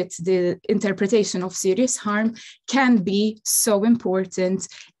framework with the interpretation of serious harm can be so important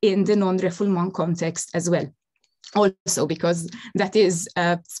in the non-refoulement context as well. Also, because that is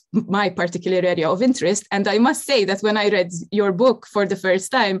my particular area of interest. And I must say that when I read your book for the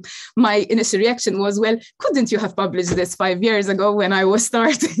first time, my initial reaction was, well, couldn't you have published this 5 years ago when I was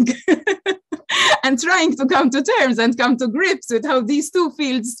starting? And trying to come to terms and come to grips with how these two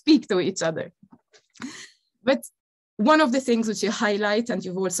fields speak to each other. But one of the things which you highlight, and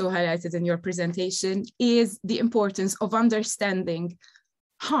you've also highlighted in your presentation, is the importance of understanding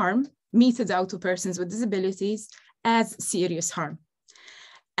harm meted out to persons with disabilities as serious harm.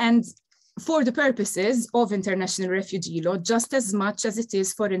 And for the purposes of international refugee law, just as much as it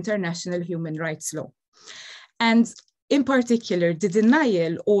is for international human rights law. And in particular, the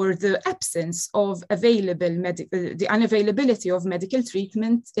denial or the absence of the unavailability of medical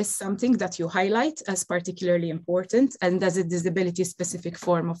treatment is something that you highlight as particularly important and as a disability-specific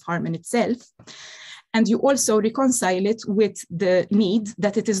form of harm in itself. And you also reconcile it with the need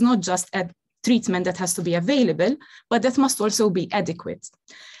that it is not just a treatment that has to be available, but that must also be adequate.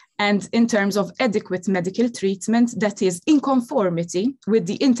 And in terms of adequate medical treatment, that is in conformity with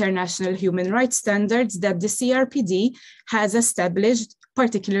the international human rights standards that the CRPD has established,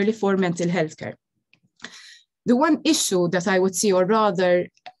 particularly for mental health care. The one issue that I would see, or rather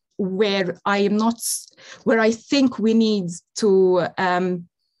where I think we need to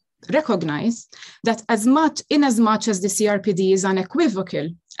recognize that in as much as the CRPD is unequivocal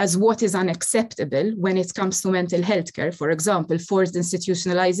as what is unacceptable when it comes to mental health care, for example, forced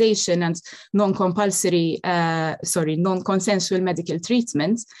institutionalization and non-consensual medical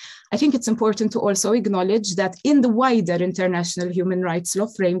treatment, I think it's important to also acknowledge that in the wider international human rights law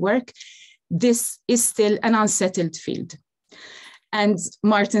framework, this is still an unsettled field. And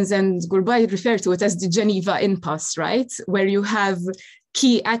Martins and Gurbay refer to it as the Geneva impasse, right? Where you have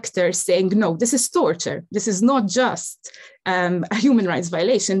key actors saying, no, this is torture. This is not just a human rights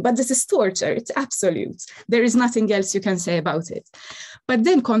violation, but this is torture. It's absolute. There is nothing else you can say about it. But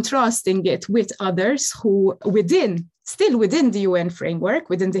then contrasting it with others who still within the UN framework,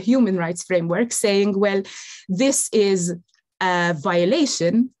 within the human rights framework, saying, well, this is a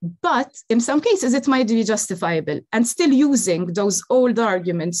violation, but in some cases it might be justifiable, and still using those old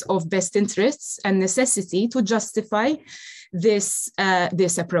arguments of best interests and necessity to justify this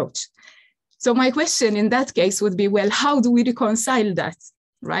approach. So my question in that case would be, well, how do we reconcile that,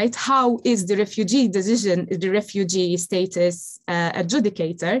 right? How is the refugee decision, the refugee status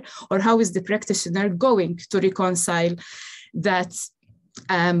adjudicator, or how is the practitioner going to reconcile that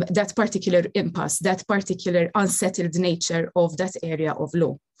particular impasse, that particular unsettled nature of that area of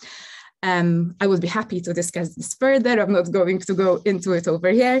law? I would be happy to discuss this further. I'm not going to go into it over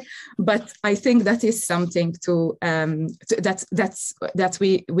here, but I think that is something that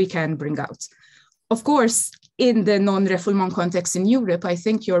we can bring out. Of course, in the non-refoulement context in Europe, I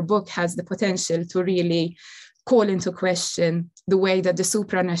think your book has the potential to really call into question the way that the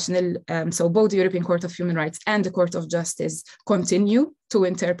supranational, so both the European Court of Human Rights and the Court of Justice continue to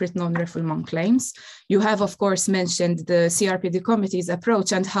interpret non-refoulement claims. You have, of course, mentioned the CRPD committee's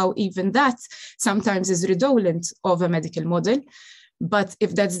approach and how even that sometimes is redolent of a medical model. But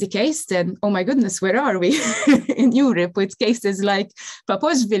if that's the case, then, oh my goodness, where are we in Europe with cases like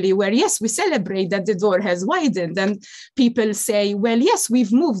Paposhvili, where, yes, we celebrate that the door has widened and people say, well, yes,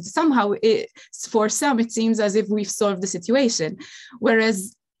 we've moved. Somehow, for some, it seems as if we've solved the situation.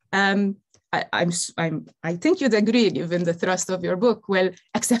 Whereas I think you'd agree, given the thrust of your book, well,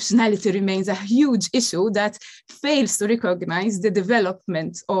 exceptionality remains a huge issue that fails to recognize the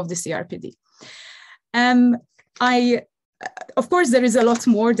development of the CRPD. Of course, there is a lot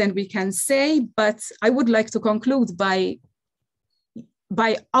more than we can say, but I would like to conclude by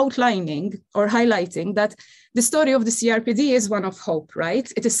outlining or highlighting that the story of the CRPD is one of hope,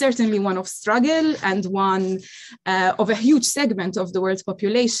 right? It is certainly one of struggle and one of a huge segment of the world's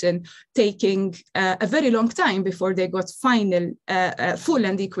population taking a very long time before they got final, full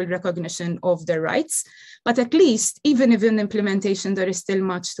and equal recognition of their rights. But at least, even if in implementation there is still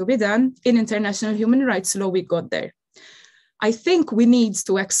much to be done, in international human rights law, we got there. I think we need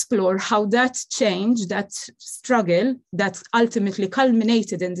to explore how that change, that struggle that ultimately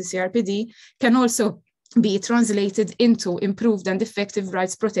culminated in the CRPD can also be translated into improved and effective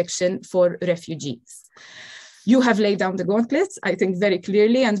rights protection for refugees. You have laid down the gauntlet, I think, very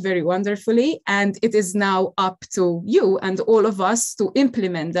clearly and very wonderfully, and it is now up to you and all of us to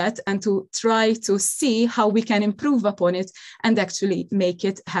implement that and to try to see how we can improve upon it and actually make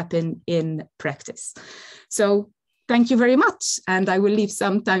it happen in practice. So, thank you very much, and I will leave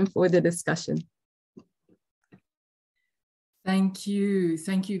some time for the discussion. Thank you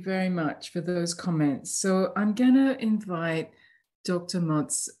very much for those comments. So I'm going to invite Dr.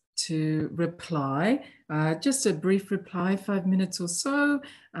 Motz to reply, just a brief reply, 5 minutes or so.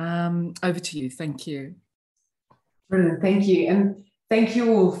 Over to you, thank you. Brilliant, thank you. And thank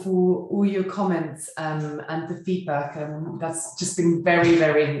you all for all your comments and the feedback. That's just been very,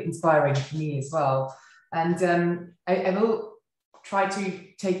 very inspiring for me as well. And I will try to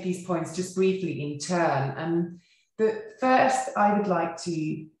take these points just briefly in turn. The first I would like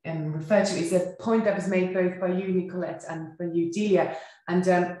to refer to is a point that was made both by you, Nicolette, and by you, Delia, and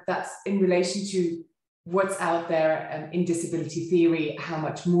that's in relation to what's out there in disability theory, how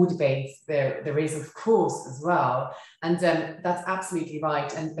much more debate there is, of course, as well. And that's absolutely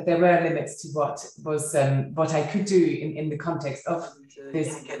right. And there were limits to what I could do in the context of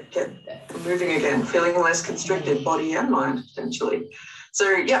this. Get moving again, feeling less constricted, body and mind, potentially. So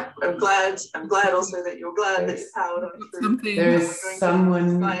yeah, I'm glad also that you're glad that you powered on through. There is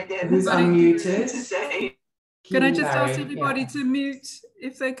someone who's unmuted. Today. Can I just ask everybody to mute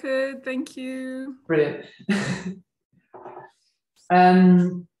if they could? Thank you. Brilliant.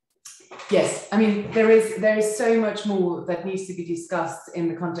 Yes, I mean, there is so much more that needs to be discussed in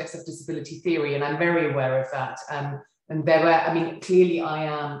the context of disability theory, and I'm very aware of that. And there were, I mean, clearly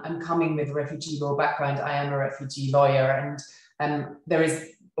I'm coming with a refugee law background. I am a refugee lawyer, and there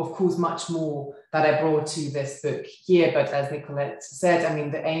is of course, much more that I brought to this book here, but as Nicolette said, I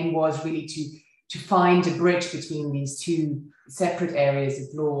mean, the aim was really to find a bridge between these two separate areas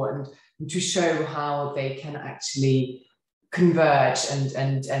of law and to show how they can actually converge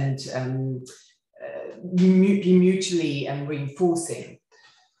and be mutually reinforcing.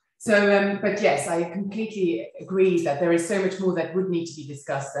 So, but yes, I completely agree that there is so much more that would need to be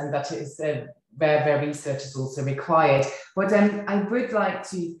discussed, and that is where research is also required. What I would like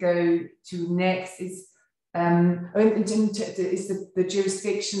to go to next is the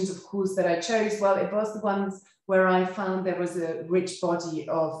jurisdictions, of course, that I chose. Well, it was the ones where I found there was a rich body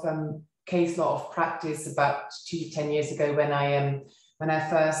of case law of practice about 10 years ago when I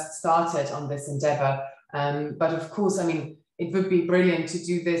first started on this endeavor. But of course, I mean, it would be brilliant to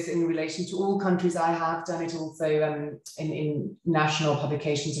do this in relation to all countries. I have done it also in national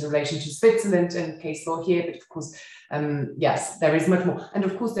publications in relation to Switzerland and case law here, but of course, yes, there is much more. And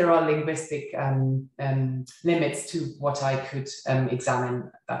of course, there are linguistic limits to what I could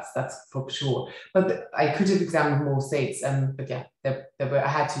examine, that's for sure. But I could have examined more states, but yeah, I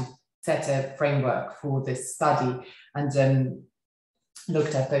had to set a framework for this study and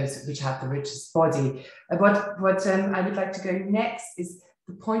looked at those which have the richest body. What I would like to go next is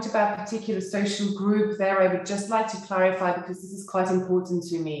the point about particular social group. There I would just like to clarify, because this is quite important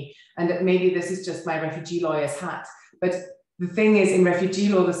to me, and that maybe this is just my refugee lawyer's hat, but the thing is, in refugee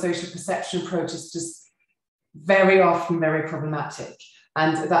law, the social perception approach is just very often very problematic.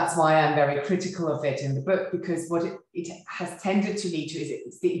 And that's why I'm very critical of it in the book, because what it has tended to lead to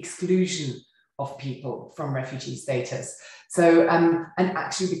is the exclusion of people from refugee status. So, and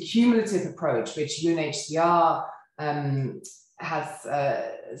actually the cumulative approach, which UNHCR has,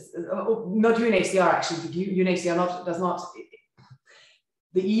 not UNHCR actually, UNHCR does not,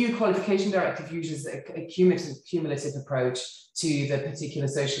 the EU Qualification Directive uses a cumulative approach to the particular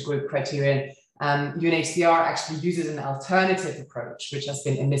social group criterion. UNHCR actually uses an alternative approach, which has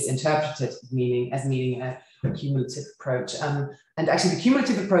been misinterpreted as meaning a cumulative approach. And actually the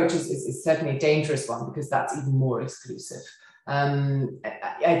cumulative approach is certainly a dangerous one, because that's even more exclusive.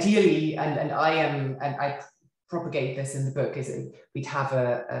 Ideally, and I propagate this in the book, is we'd have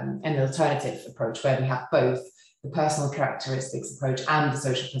an alternative approach where we have both the personal characteristics approach and the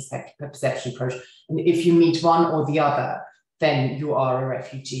social perception approach. And if you meet one or the other, then you are a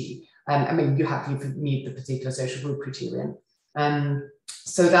refugee. I mean, you meet the particular social group criterion.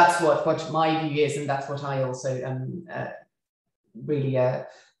 So that's what my view is, and that's what I also really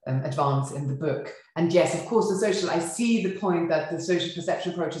advance in the book. And yes, of course, I see the point that the social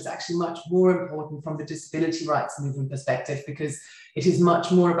perception approach is actually much more important from the disability rights movement perspective, because it is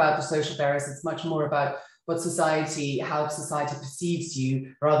much more about the social barriers. It's much more about how society perceives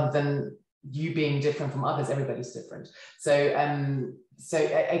you, rather than you being different from others. Everybody's different. So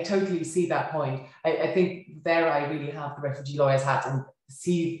I totally see that point. I think there I really have the refugee lawyer's hat and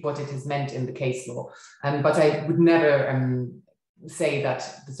see what it has meant in the case law. But I would never say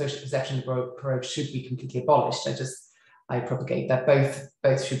that the social perception approach should be completely abolished. I propagate that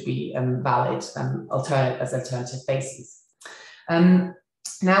both should be valid as alternative bases.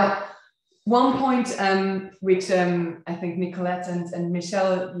 Now, one point which I think Nicolette and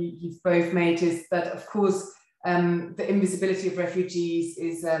Michelle, you've both made, is that of course the invisibility of refugees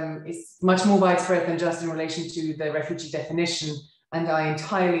is much more widespread than just in relation to the refugee definition. And I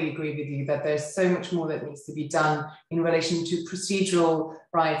entirely agree with you that there's so much more that needs to be done in relation to procedural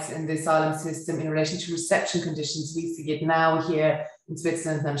rights in the asylum system, in relation to reception conditions. We see it now here in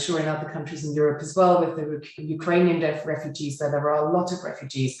Switzerland, and I'm sure in other countries in Europe as well, with the Ukrainian refugees, where there are a lot of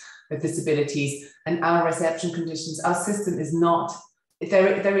refugees with disabilities, and our reception conditions, our system is not,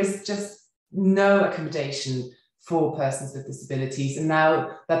 there is just no accommodation for persons with disabilities. And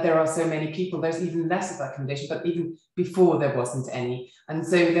now that there are so many people, there's even less of accommodation, but even before there wasn't any. And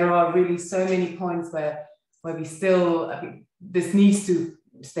so there are really so many points where we still, this needs to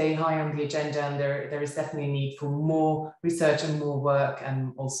stay high on the agenda, and there is definitely a need for more research and more work,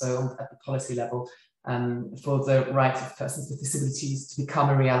 and also at the policy level, for the rights of persons with disabilities to become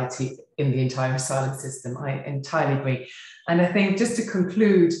a reality in the entire asylum system. I entirely agree. And I think, just to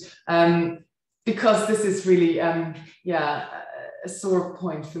conclude, because this is really, a sore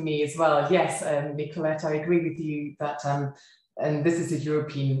point for me as well. Yes, Nicolette, I agree with you that, and this is a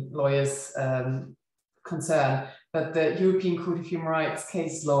European lawyer's concern, but the European Court of Human Rights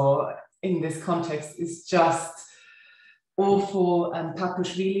case law in this context is just awful, and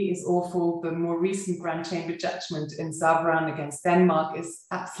Papuashvili is awful. The more recent Grand Chamber judgment in Savran against Denmark is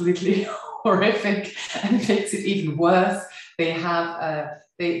absolutely horrific and makes it even worse. they have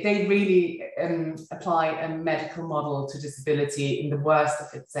they really apply a medical model to disability in the worst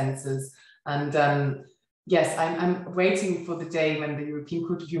of its senses. And yes, I'm waiting for the day when the European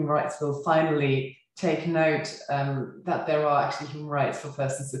Court of Human Rights will finally take note that there are actually human rights for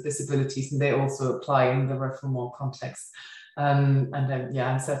persons with disabilities, and they also apply in the refoulement context.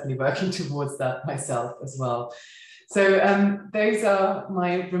 Yeah, I'm certainly working towards that myself as well. So those are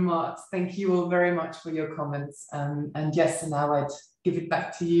my remarks. Thank you all very much for your comments. And yes, and now I'd give it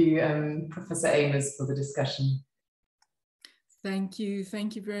back to you, Professor Amos, for the discussion. Thank you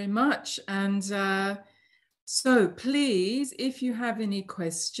very much. And so please, if you have any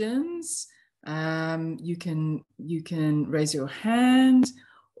questions, you can raise your hand,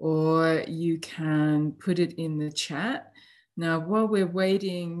 or you can put it in the chat. Now, while we're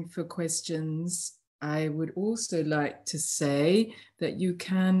waiting for questions, I would also like to say that you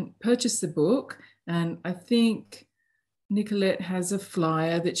can purchase the book, and I think Nicolette has a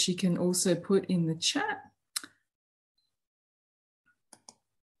flyer that she can also put in the chat.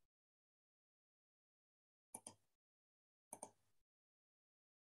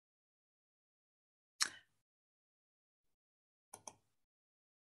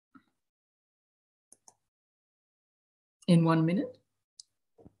 In 1 minute.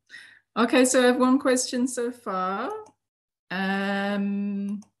 Okay, so I have one question so far.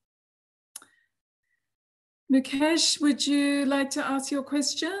 Mukesh, would you like to ask your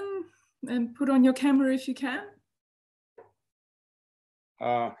question and put on your camera if you can?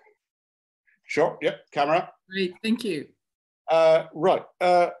 Sure, yep, camera. Great, thank you. Right,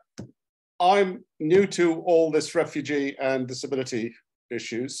 I'm new to all this refugee and disability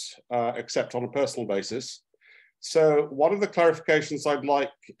issues, except on a personal basis. So one of the clarifications I'd like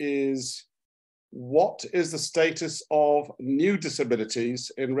is, what is the status of new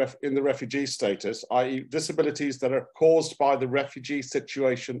disabilities in the refugee status, i.e. disabilities that are caused by the refugee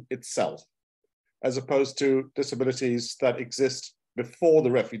situation itself, as opposed to disabilities that exist before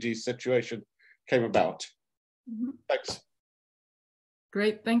the refugee situation came about? Mm-hmm. Thanks.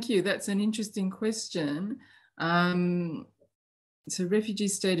 Great, thank you. That's an interesting question. So refugee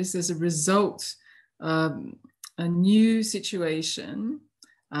status as a result of a new situation,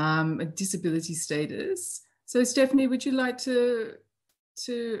 a disability status. So Stephanie, would you like to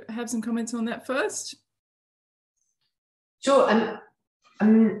have some comments on that first? Sure,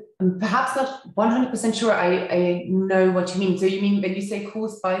 I'm perhaps not 100% sure I know what you mean. So you mean when you say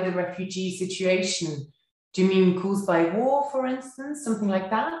caused by the refugee situation, do you mean caused by war, for instance, something like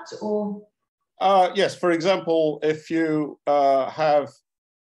that, or? Yes, for example, if you have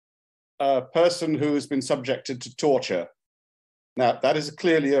a person who has been subjected to torture. Now, that is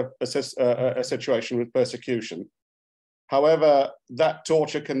clearly a situation with persecution. However, that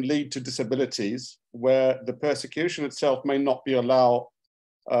torture can lead to disabilities where the persecution itself may not be allowed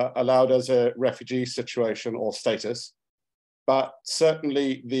as a refugee situation or status, but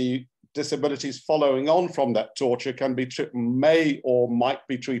certainly the disabilities following on from that torture can be may or might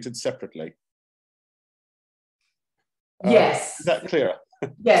be treated separately. Yes. Is that clear?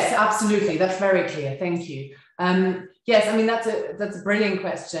 Yes, absolutely. That's very clear. Thank you. Yes, I mean, that's a brilliant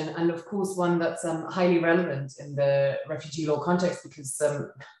question, and of course one that's highly relevant in the refugee law context, because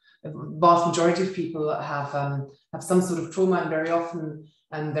the vast majority of people have some sort of trauma, and very often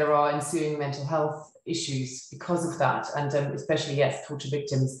there are ensuing mental health issues because of that, and especially, yes, torture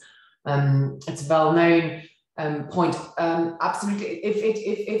victims. It's a well-known point. Absolutely,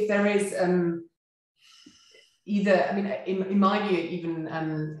 if there is either, I mean, in my view, even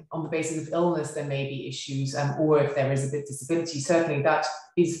on the basis of illness, there may be issues, or if there is a bit of disability, certainly that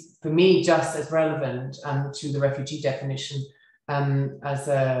is, for me, just as relevant to the refugee definition as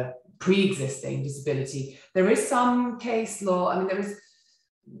a pre-existing disability. There is some case law, I mean, there is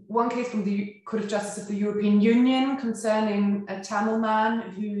one case from the Court of Justice of the European Union concerning a Tamil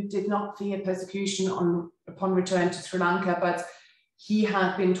man who did not fear persecution upon return to Sri Lanka, but he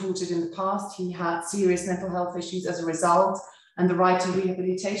had been tortured in the past. He had serious mental health issues as a result, and the right to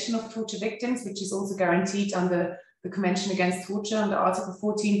rehabilitation of torture victims, which is also guaranteed under the Convention Against Torture under Article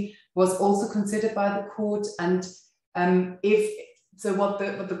 14, was also considered by the court. And what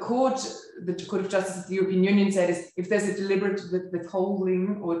the Court of Justice of the European Union said is, if there's a deliberate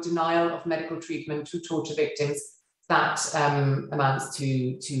withholding or denial of medical treatment to torture victims, that amounts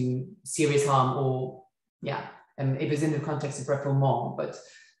to serious harm, or it was in the context of refoulement, but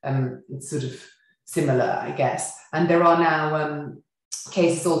it's sort of similar, I guess. And there are now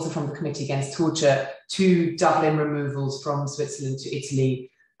cases also from the Committee Against Torture, 2 Dublin removals from Switzerland to Italy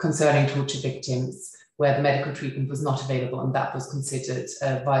concerning torture victims, where the medical treatment was not available, and that was considered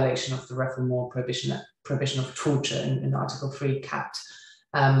a violation of the Refugee prohibition of torture in Article 3 CAT,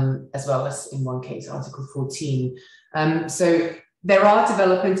 as well as in one case, Article 14. So there are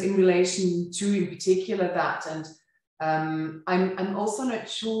developments in relation to, in particular, that, and I'm also not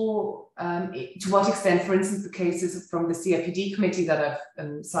sure to what extent, for instance, the cases from the CRPD committee that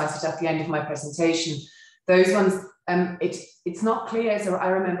I've cited at the end of my presentation, those ones, it's not clear, as I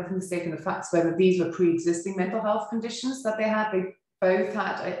remember from the statement of facts, whether these were pre-existing mental health conditions that they had. They both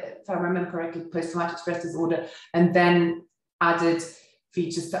had, if I remember correctly, post-traumatic stress disorder, and then added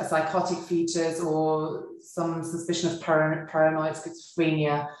features, psychotic features, or some suspicion of paranoid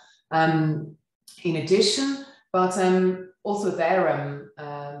schizophrenia in addition. But also there,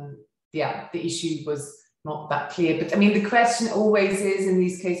 yeah, the issue was not that clear. But I mean, the question always is in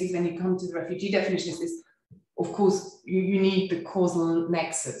these cases, when you come to the refugee definitions, is, of course, you need the causal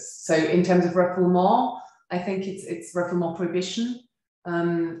nexus. So in terms of refoulement, I think it's refoulement prohibition.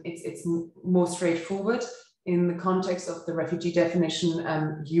 It's more straightforward. In the context of the refugee definition,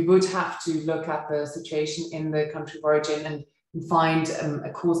 you would have to look at the situation in the country of origin and find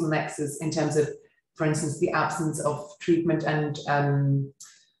a causal nexus in terms of, for instance, the absence of treatment and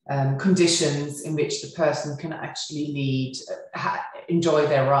conditions in which the person can actually lead, enjoy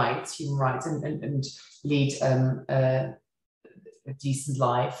their rights, human rights, and lead a decent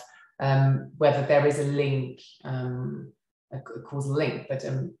life, whether there is a link, a causal link. But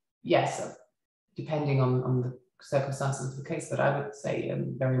yes, depending on the circumstances of the case, but I would say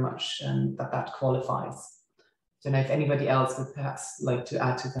very much that qualifies. I don't know if anybody else would perhaps like to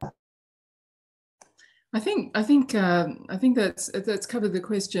add to that. I think that's covered the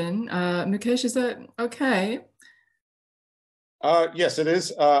question. Mukesh, is that okay? Yes, it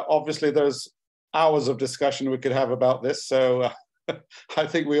is. Obviously, there's hours of discussion we could have about this, so I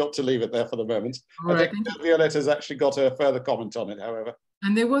think we ought to leave it there for the moment. All right, I think Violetta's actually got a further comment on it, however.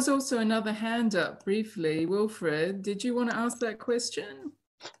 And there was also another hand up briefly. Wilfred, did you want to ask that question?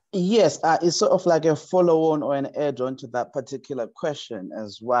 Yes, it's sort of like a follow-on or an add-on to that particular question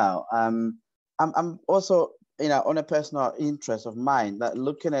as well. I'm also, on a personal interest of mine, that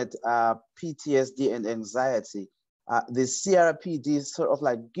looking at PTSD and anxiety, the CRPD sort of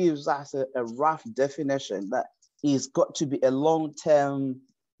like gives us a rough definition that it's got to be a long-term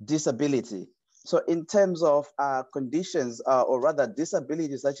disability. So in terms of conditions, or rather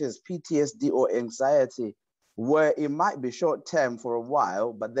disabilities such as PTSD or anxiety, where it might be short-term for a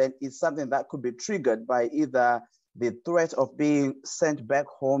while, but then it's something that could be triggered by either the threat of being sent back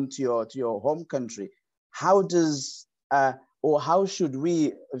home to your home country. How does or how should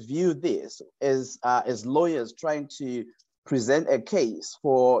we view this as lawyers trying to present a case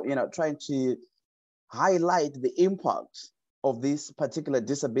for trying to highlight the impact of this particular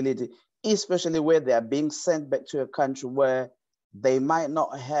disability, especially where they are being sent back to a country where they might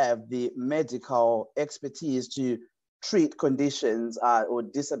not have the medical expertise to treat conditions or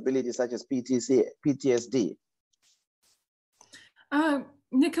disabilities such as PTSD?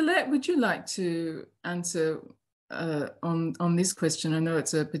 Nicolette, would you like to answer on this question? I know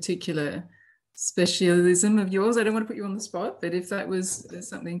it's a particular specialism of yours. I don't want to put you on the spot, but if that was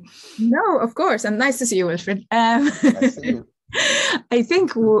something. No, of course. And nice to see you, Wilfred. Nice to see you. I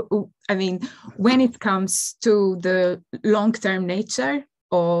think, when it comes to the long-term nature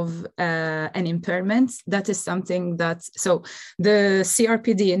of an impairment, that is something that, so the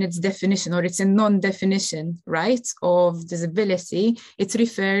CRPD in its definition, or it's a non-definition, right, of disability, it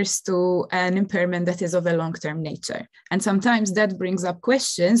refers to an impairment that is of a long-term nature. And sometimes that brings up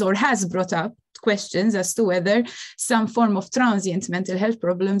questions, or has brought up questions as to whether some form of transient mental health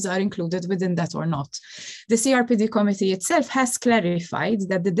problems are included within that or not. The CRPD committee itself has clarified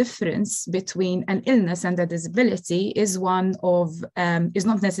that the difference between an illness and a disability is one of, is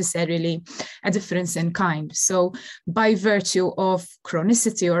not necessarily a difference in kind. So by virtue of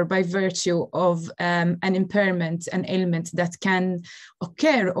chronicity or by virtue of an impairment, an ailment that can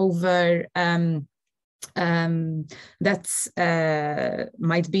occur over that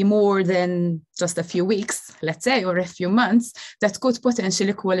might be more than just a few weeks, let's say, or a few months, that could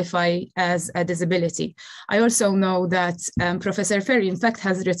potentially qualify as a disability. I also know that Professor Ferry, in fact,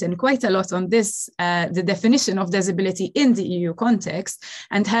 has written quite a lot on this, the definition of disability in the EU context,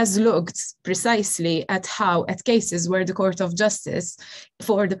 and has looked precisely at how, at cases where the Court of Justice,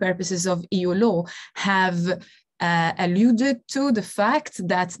 for the purposes of EU law, have alluded to the fact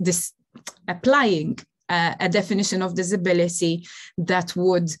that this applying a definition of disability that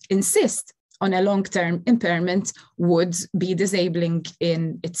would insist on a long-term impairment would be disabling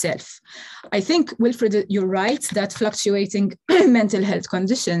in itself. I think, Wilfred, you're right that fluctuating mental health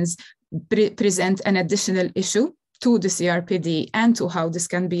conditions present an additional issue to the CRPD and to how this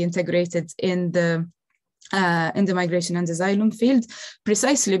can be integrated in the migration and asylum field,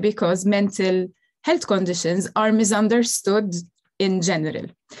 precisely because mental health conditions are misunderstood in general,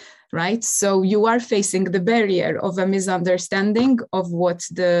 right? So you are facing the barrier of a misunderstanding of what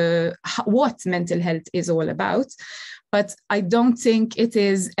mental health is all about, but I don't think it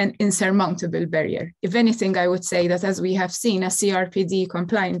is an insurmountable barrier. If anything, I would say that, as we have seen, a CRPD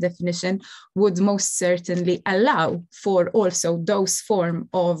compliant definition would most certainly allow for also those form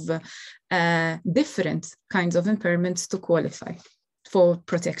of different kinds of impairments to qualify for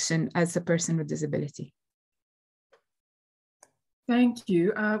protection as a person with disability. Thank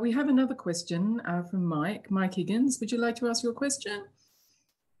you. We have another question from Mike Higgins. Would you like to ask your question?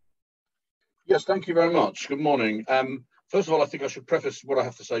 Yes, thank you very much. Good morning. First of all, I think I should preface what I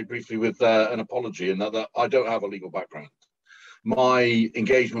have to say briefly with an apology, in that I don't have a legal background. My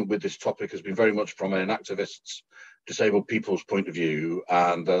engagement with this topic has been very much from an activist's, disabled people's point of view,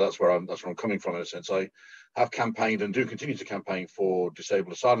 and that's where I'm coming from, in a sense. I have campaigned and do continue to campaign for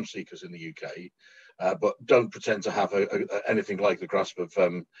disabled asylum seekers in the UK, but don't pretend to have anything like the grasp of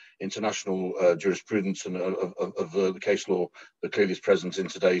international jurisprudence and of the case law that clearly is present in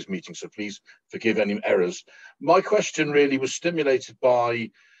today's meeting. So please forgive any errors. My question really was stimulated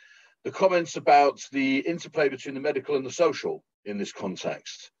by the comments about the interplay between the medical and the social in this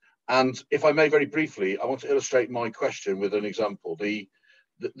context. And if I may, very briefly, I want to illustrate my question with an example. The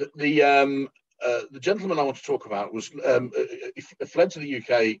gentleman I want to talk about was fled to the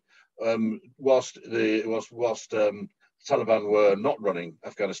UK whilst the Taliban were not running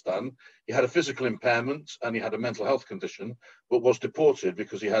Afghanistan. He had a physical impairment and he had a mental health condition, but was deported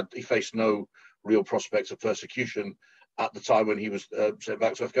because he faced no real prospects of persecution at the time when he was sent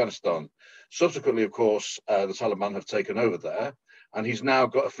back to Afghanistan. Subsequently, of course, the Taliban have taken over there, and he's now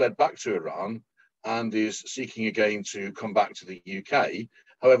fled back to Iran and is seeking again to come back to the UK.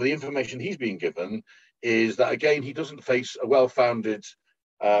 However, the information he's being given is that, again, he doesn't face a well-founded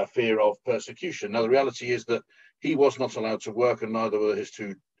fear of persecution. Now, the reality is that he was not allowed to work, and neither were his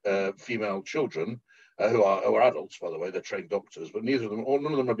two female children, who are adults, by the way. They're trained doctors, but none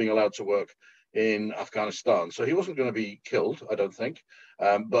of them are being allowed to work in Afghanistan. So he wasn't going to be killed, I don't think,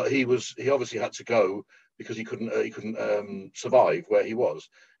 but he obviously had to go because he couldn't survive where he was.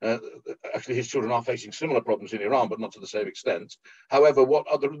 Actually, his children are facing similar problems in Iran, but not to the same extent. However,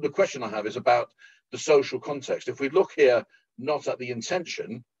 the question I have is about the social context. If we look here not at the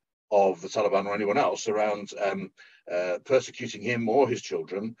intention of the Taliban or anyone else around persecuting him or his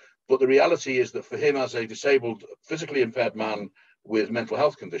children, but the reality is that for him, as a disabled, physically impaired man with mental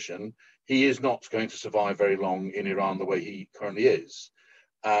health condition, he is not going to survive very long in Iran the way he currently is.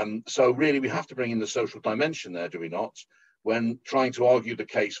 So really, we have to bring in the social dimension there, do we not, when trying to argue the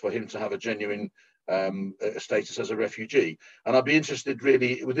case for him to have a genuine status as a refugee. And I'd be interested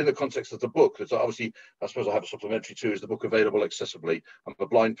really within the context of the book, because obviously I suppose I have a supplementary too. Is the book available accessibly? I'm a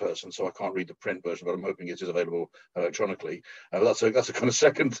blind person, so I can't read the print version, but I'm hoping it is available electronically. That's a kind of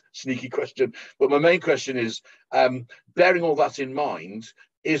second sneaky question. But my main question is, bearing all that in mind,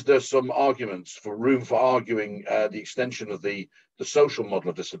 is there some arguments for room for arguing the extension of the social model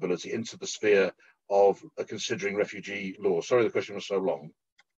of disability into the sphere of considering refugee law? Sorry, the question was so long.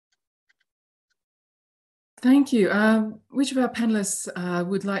 Thank you. Which of our panelists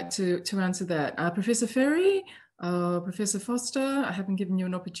would like to answer that? Professor Ferry, Professor Foster? I haven't given you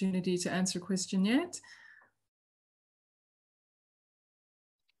an opportunity to answer a question yet.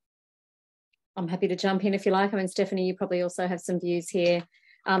 I'm happy to jump in if you like. I mean, Stephanie, you probably also have some views here.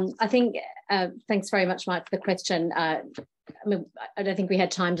 I think, thanks very much, Mike, for the question. I mean, I don't think we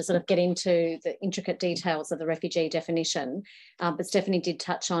had time to sort of get into the intricate details of the refugee definition, but Stephanie did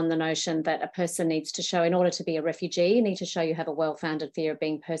touch on the notion that a person needs to show, in order to be a refugee, you need to show you have a well-founded fear of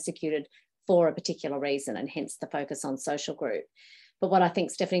being persecuted for a particular reason, and hence the focus on social group. But what I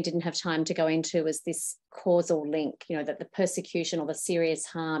think Stephanie didn't have time to go into is this causal link, you know, that the persecution or the serious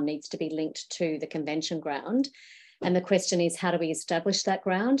harm needs to be linked to the convention ground. And the question is, how do we establish that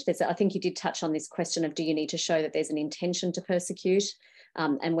ground? I think you did touch on this question of, do you need to show that there's an intention to persecute,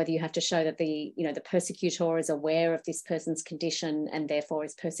 and whether you have to show that the persecutor is aware of this person's condition and therefore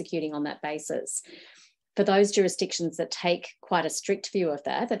is persecuting on that basis. For those jurisdictions that take quite a strict view of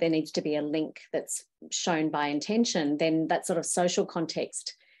that there needs to be a link that's shown by intention, then that sort of social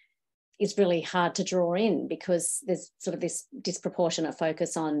context is really hard to draw in, because there's sort of this disproportionate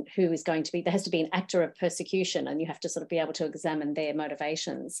focus on who is going to be, there has to be an actor of persecution, and you have to sort of be able to examine their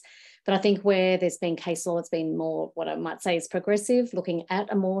motivations. But I think where there's been case law, it's been more what I might say is progressive, looking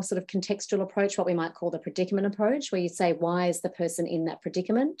at a more sort of contextual approach, what we might call the predicament approach, where you say, why is the person in that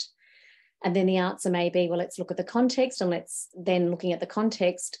predicament? And then the answer may be, well, let's look at the context, and let's then, looking at the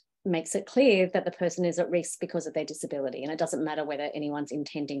context, makes it clear that the person is at risk because of their disability, and it doesn't matter whether anyone's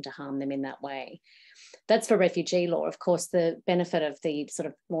intending to harm them in that way. That's for refugee law. Of course, the benefit of the sort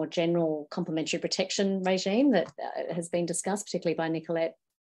of more general complementary protection regime that has been discussed, particularly by Nicolette,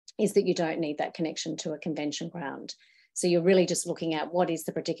 is that you don't need that connection to a convention ground. So you're really just looking at what is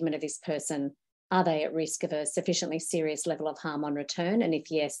the predicament of this person. Are they at risk of a sufficiently serious level of harm on return? And if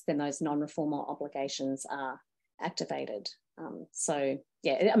yes, then those non-reformal obligations are activated. So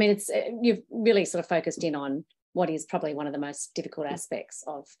yeah, I mean, you've really sort of focused in on what is probably one of the most difficult aspects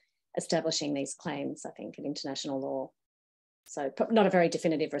of establishing these claims, I think, in international law. So not a very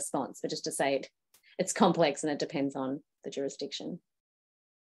definitive response, but just to say it's complex and it depends on the jurisdiction.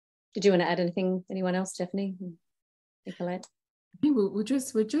 Did you want to add anything? Anyone else, Stephanie? Nicolette? I think we've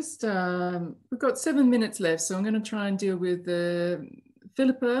got 7 minutes left, so I'm going to try and deal with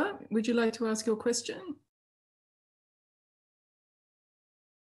Philippa. Would you like to ask your question?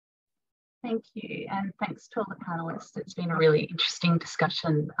 Thank you, and thanks to all the panelists. It's been a really interesting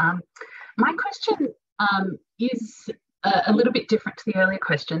discussion. My question is a little bit different to the earlier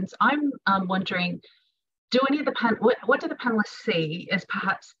questions. I'm wondering, what do the panelists see as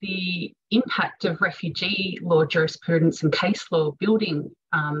perhaps the impact of refugee law jurisprudence and case law building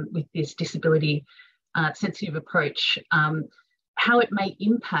with this disability sensitive approach, how it may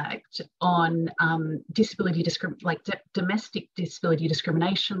impact on domestic disability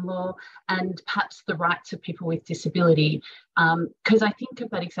discrimination law and perhaps the rights of people with disability? Because I think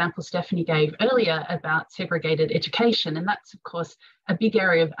of that example Stephanie gave earlier about segregated education, and that's of course a big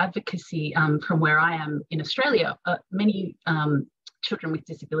area of advocacy from where I am in Australia. Many children with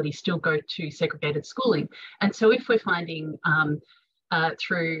disability still go to segregated schooling. And so if we're finding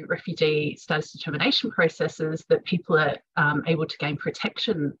through refugee status determination processes that people are able to gain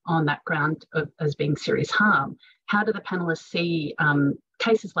protection on that ground as being serious harm, how do the panelists see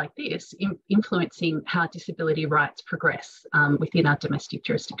cases like this influencing how disability rights progress within our domestic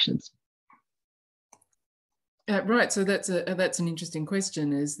jurisdictions? Right, so that's an interesting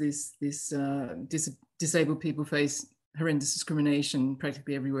question. Is disabled people face horrendous discrimination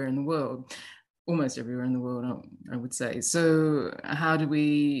practically everywhere in the world? Almost everywhere in the world, I would say. So how do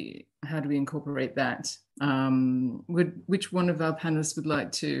we incorporate that? Which one of our panelists would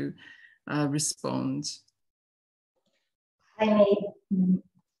like to respond? I may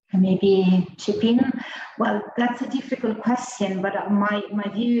maybe chip in. Well, that's a difficult question, but my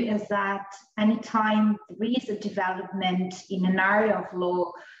view is that anytime there is a development in an area of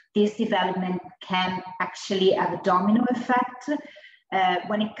law, this development can actually have a domino effect.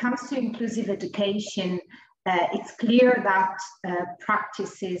 When it comes to inclusive education, it's clear that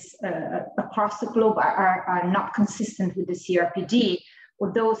practices across the globe are not consistent with the CRPD,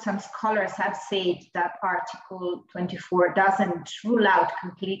 although some scholars have said that Article 24 doesn't rule out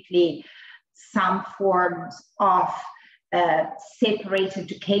completely some forms of separate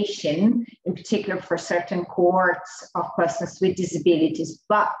education, in particular for certain cohorts of persons with disabilities.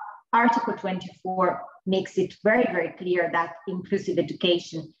 But Article 24 makes it very, very clear that inclusive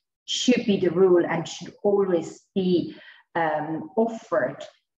education should be the rule and should always be offered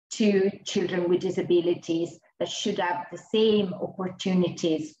to children with disabilities, that should have the same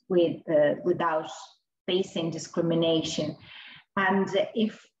opportunities without facing discrimination. And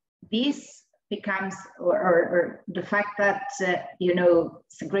if this becomes, or the fact that,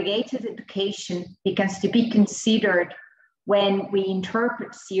 segregated education begins to be considered when we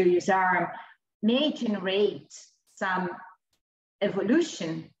interpret serious harm, may generate some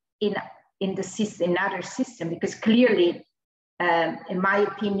evolution in the system, in other system, because clearly, in my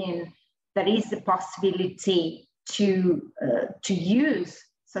opinion, there is the possibility to use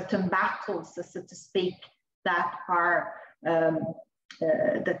certain battles, so to speak, that are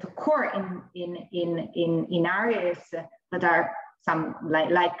that occur in areas that are some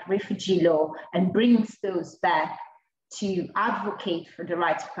like refugee law, and brings those back to advocate for the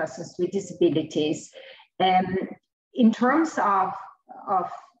rights of persons with disabilities. In terms of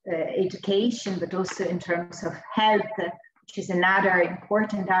education, but also in terms of health, which is another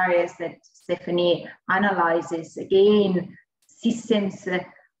important area that Stephanie analyzes. Again, systems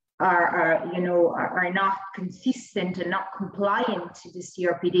are not consistent and not compliant to the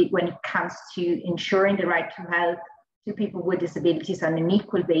CRPD when it comes to ensuring the right to health to people with disabilities on an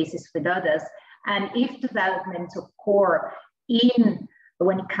equal basis with others. And if developments occur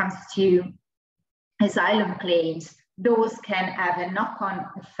when it comes to asylum claims, those can have a knock-on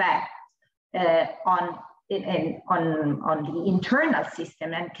effect on the internal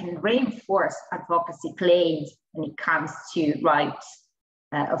system and can reinforce advocacy claims when it comes to rights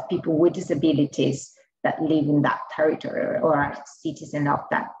of people with disabilities that live in that territory or are citizens of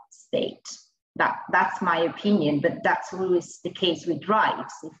that state. That's my opinion, but that's always the case with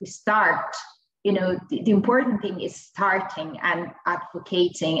rights. If we start, the important thing is starting and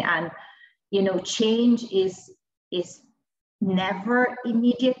advocating, and change is never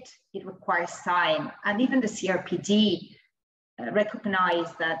immediate. It requires time, and even the CRPD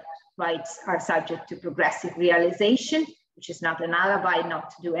recognize that rights are subject to progressive realization, which is not an alibi not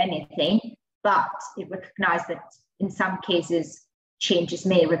to do anything, but it recognizes that in some cases changes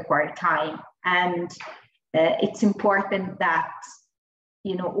may require time, and it's important that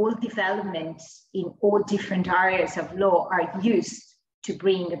all developments in all different areas of law are used to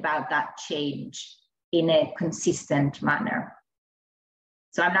bring about that change in a consistent manner.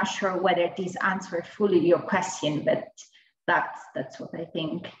 So I'm not sure whether this answered fully your question, but that's what I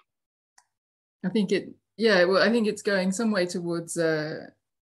think. I think I think it's going some way towards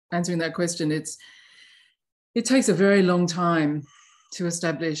answering that question. It takes a very long time to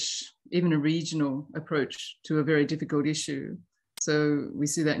establish even a regional approach to a very difficult issue. So we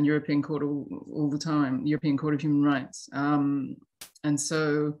see that in European Court all the time, European Court of Human Rights. And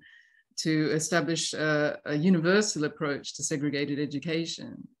so to establish a universal approach to segregated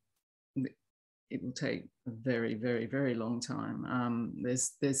education, it will take a very, very, very long time.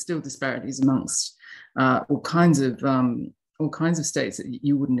 There's still disparities amongst all kinds of states that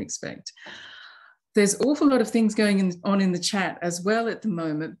you wouldn't expect. There's an awful lot of things going on in the chat as well at the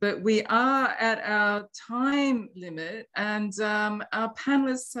moment, but we are at our time limit, and our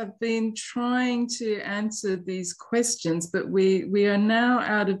panelists have been trying to answer these questions, but we are now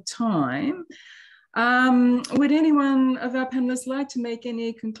out of time. Would anyone of our panelists like to make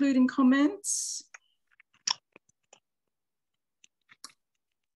any concluding comments?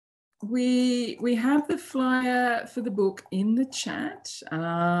 We have the flyer for the book in the chat.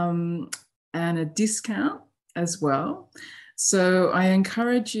 And a discount as well. So I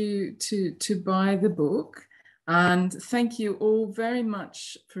encourage you to buy the book. And thank you all very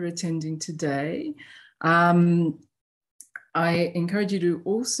much for attending today. I encourage you to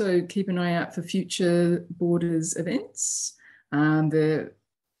also keep an eye out for future Borders events.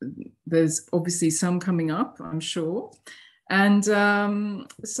 There's obviously some coming up, I'm sure. And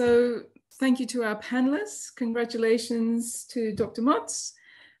so thank you to our panelists. Congratulations to Dr. Motz.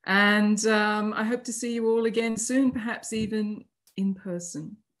 And I hope to see you all again soon, perhaps even in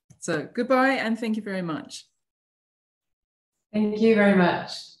person. So goodbye and thank you very much. Thank you very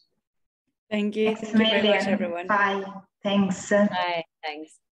much. Thank you. Thank you very much, everyone. Bye. Thanks. Bye.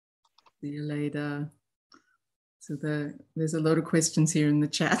 Thanks. See you later. So there's a lot of questions here in the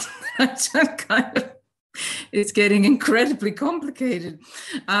chat. It's getting incredibly complicated.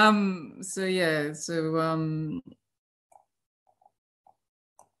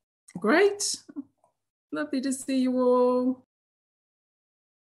 Great. Lovely to see you all.